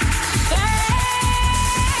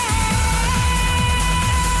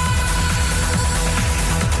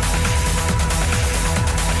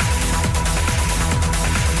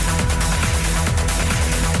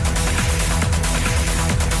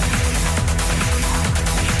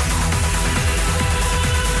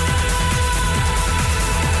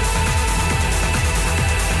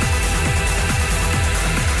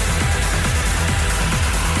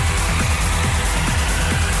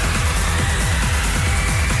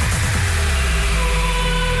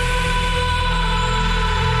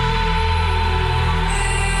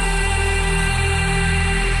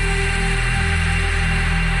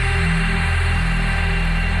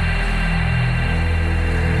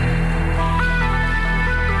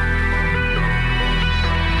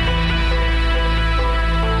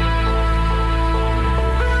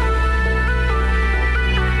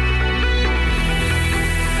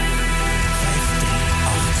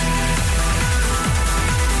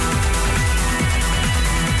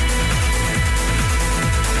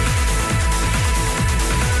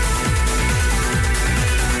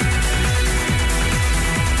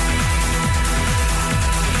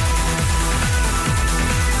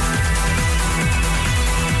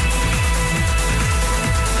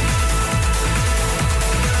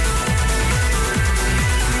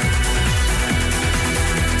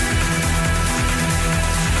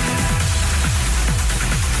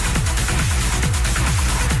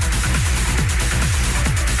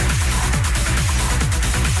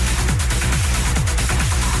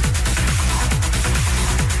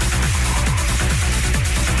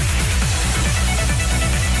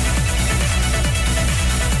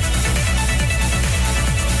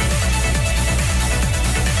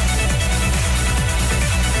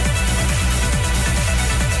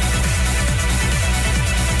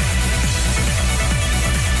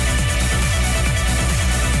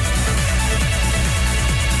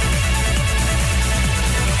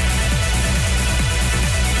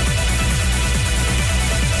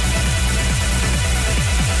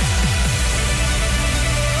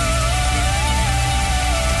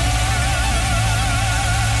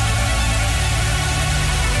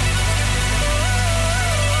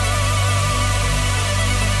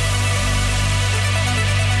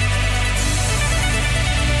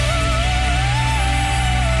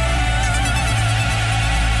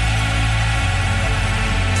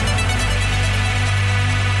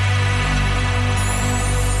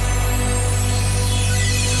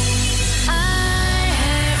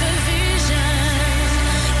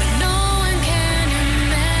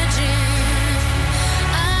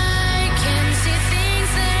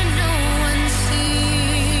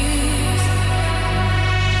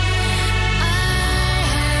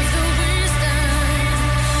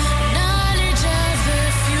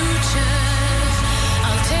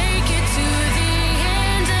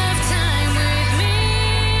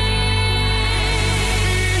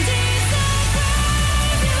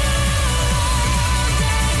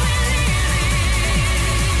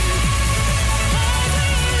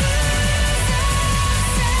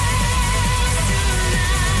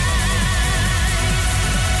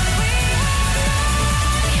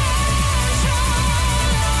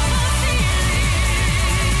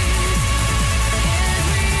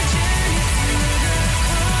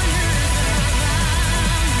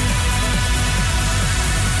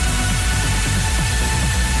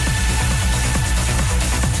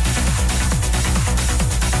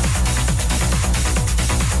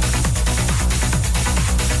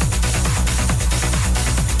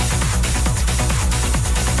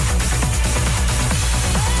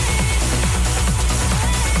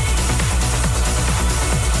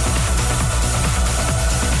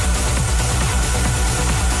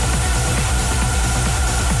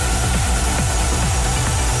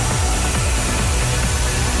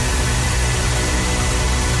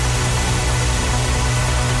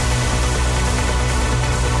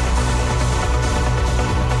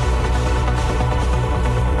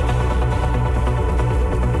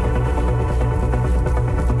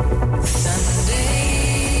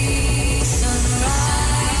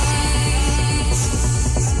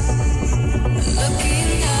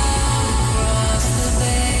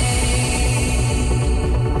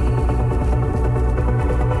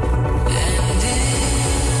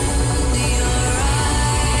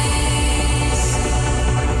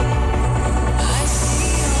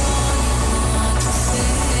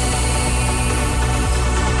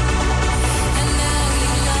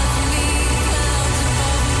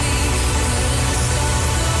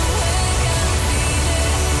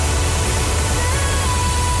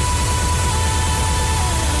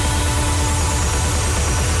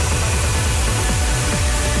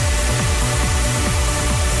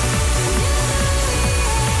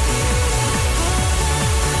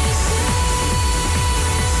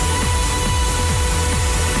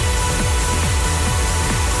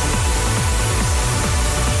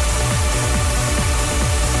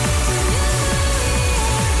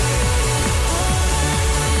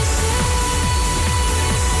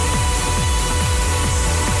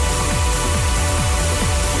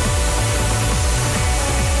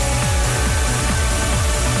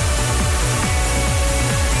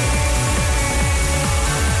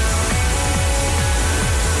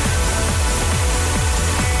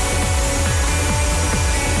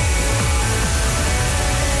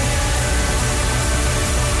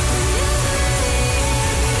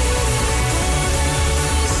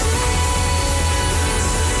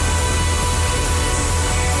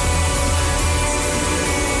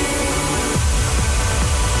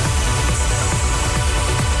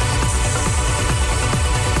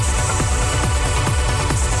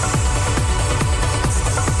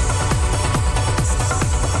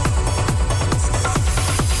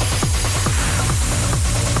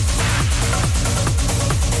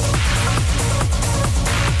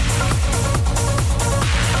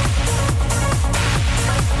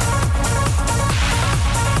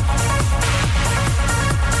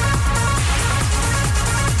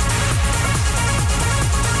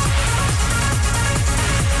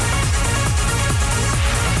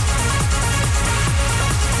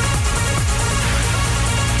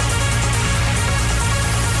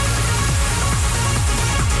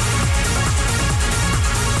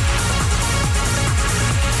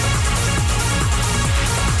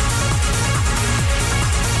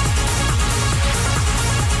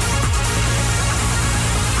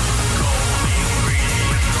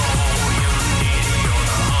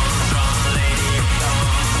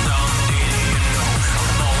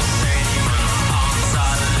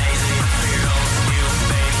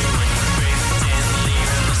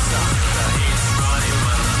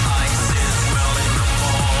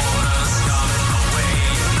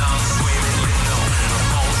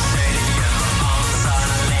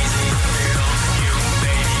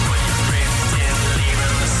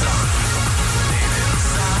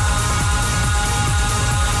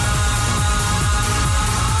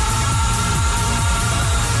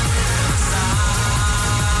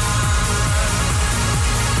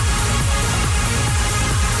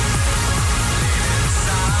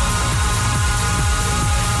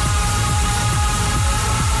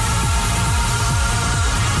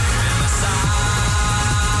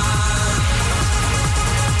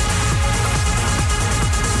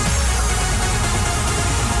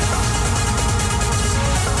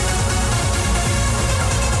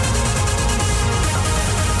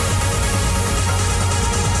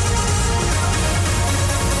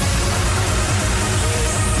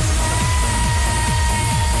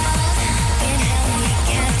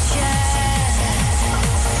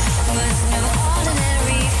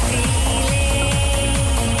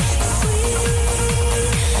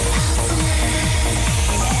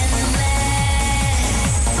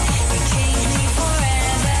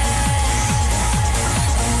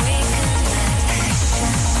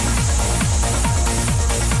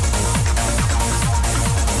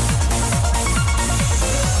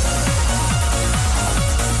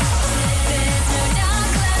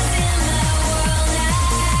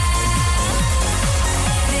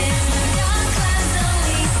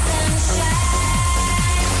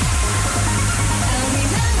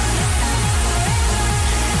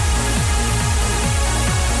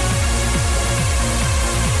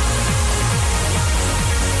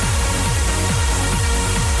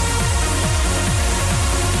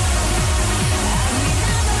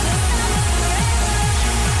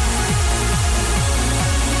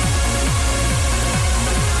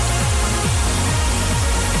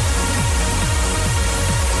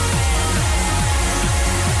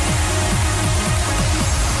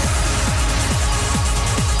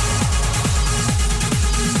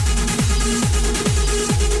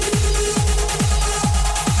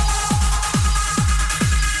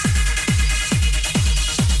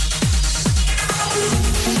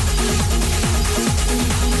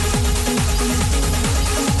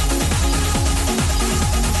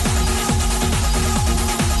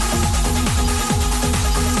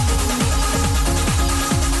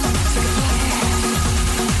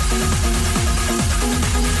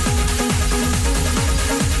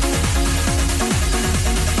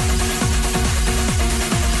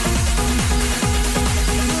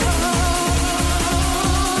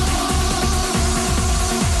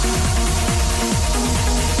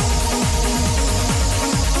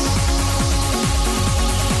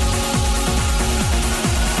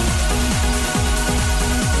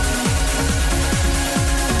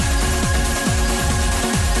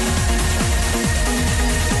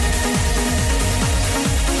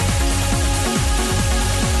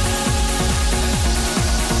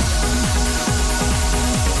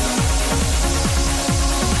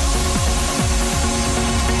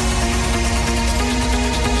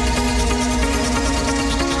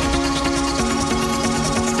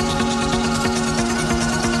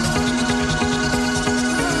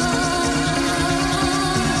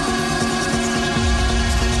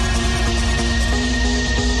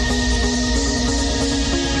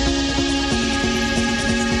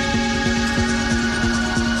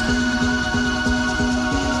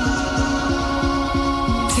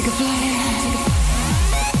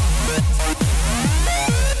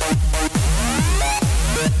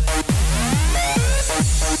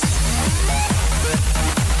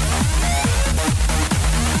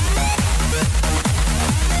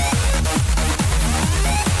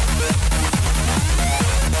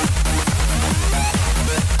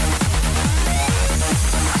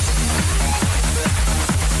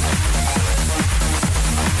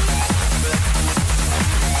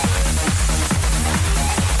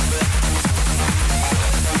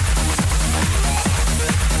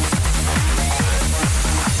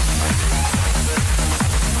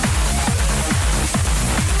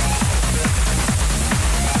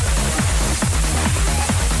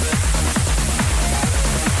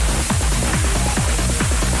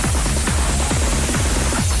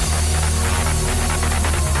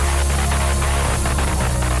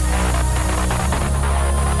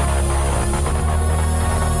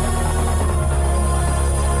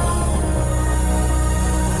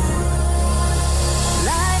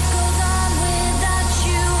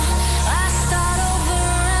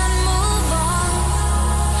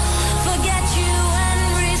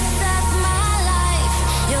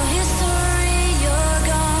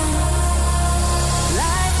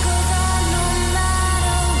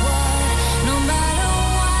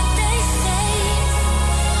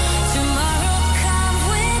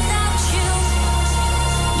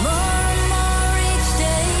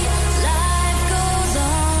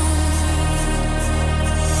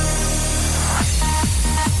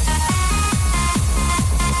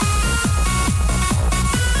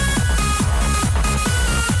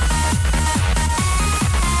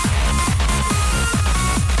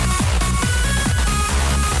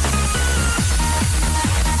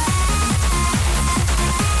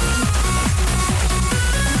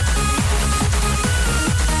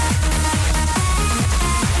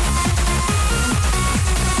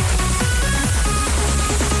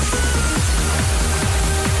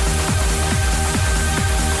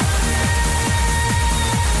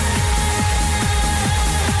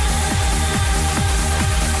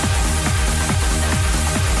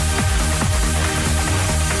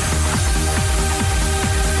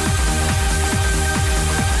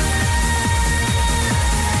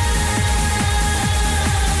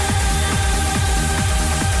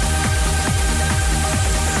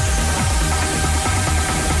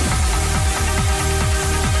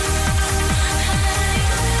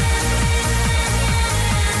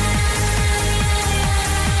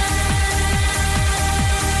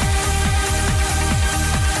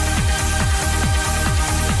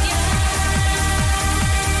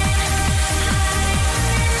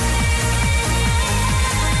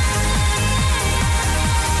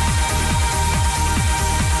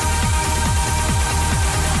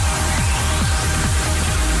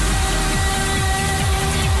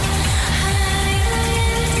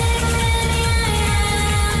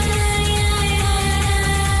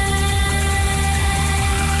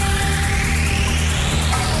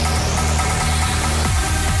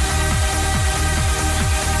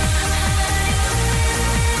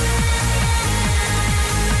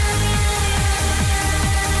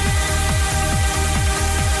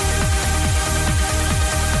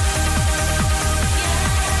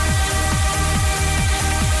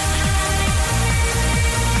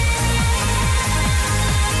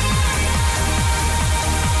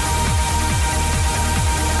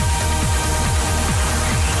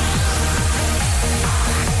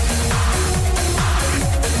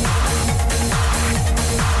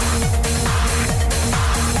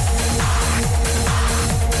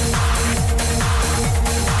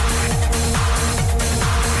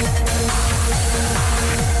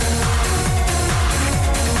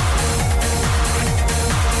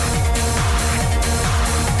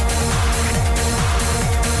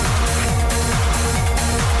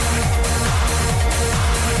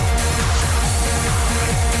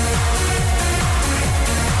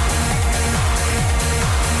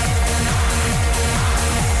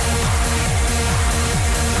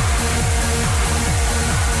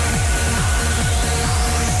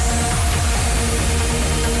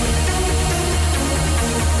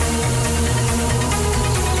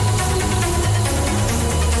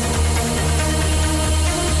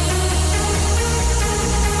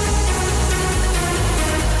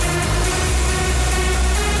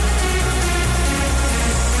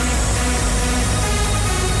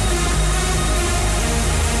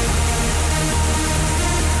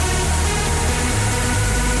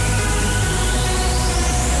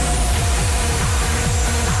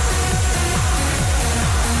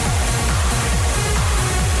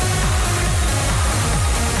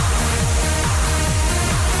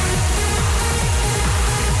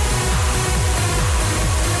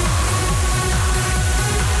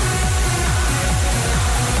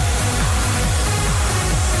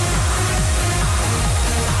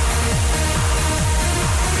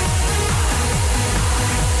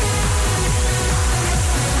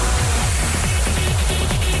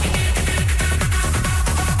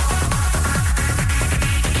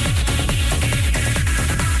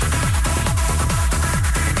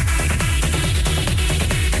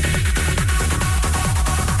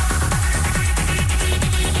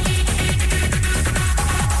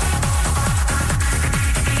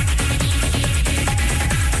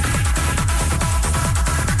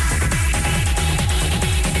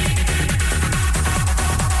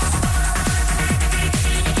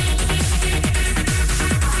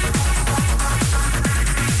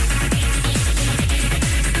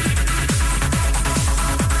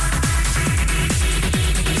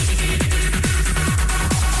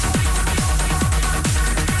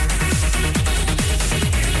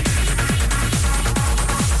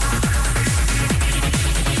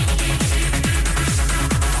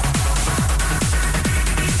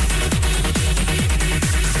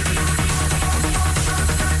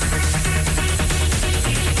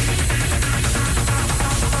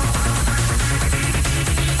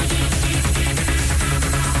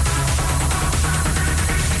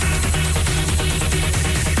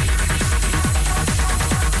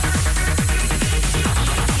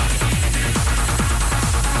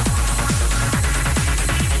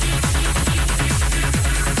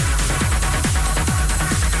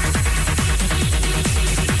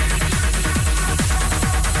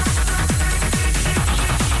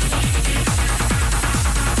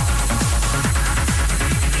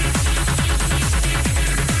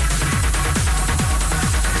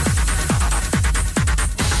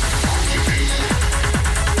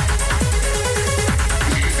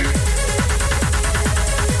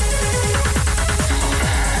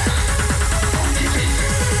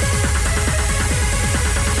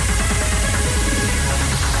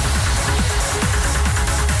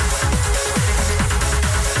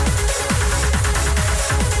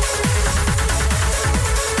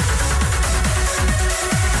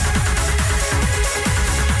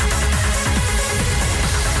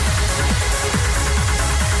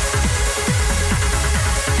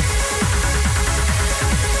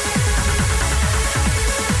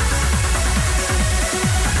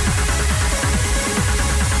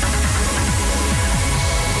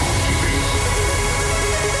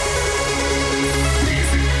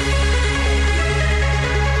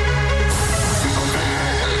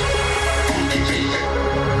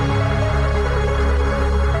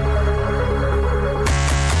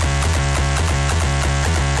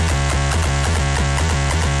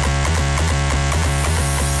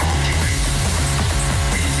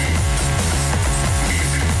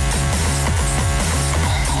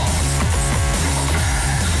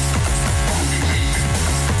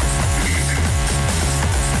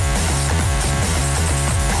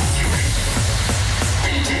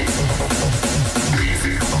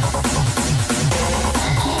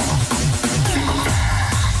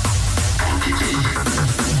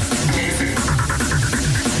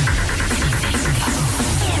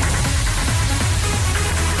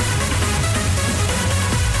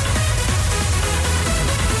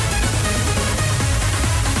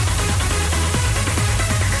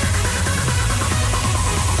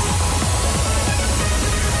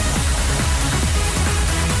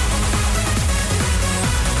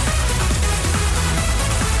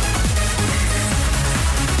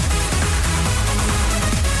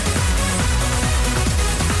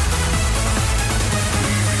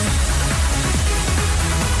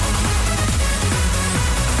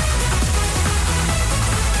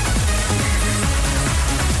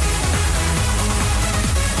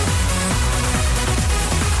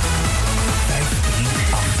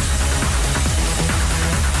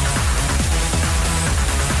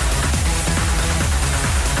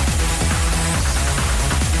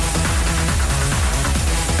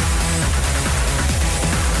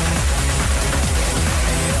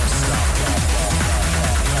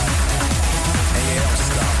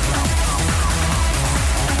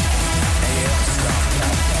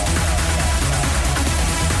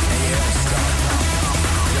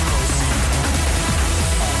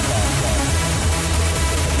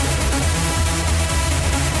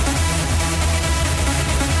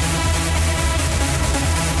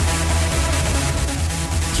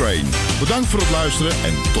 Train. Bedankt voor het luisteren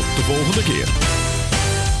en tot de volgende keer.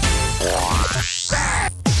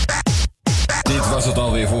 Dit was het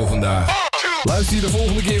alweer voor vandaag. Luister je de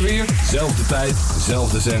volgende keer weer. Zelfde tijd,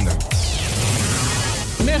 zelfde zender.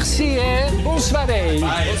 Merci, hè. Bonsoir. Bye.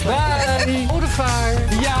 Au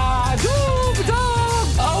revoir. Ja, doe,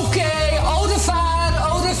 bedankt. Oké, au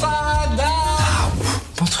revoir, dag. Nou,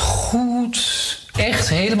 wat goed. Echt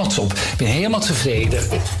helemaal top. Ik ben helemaal tevreden.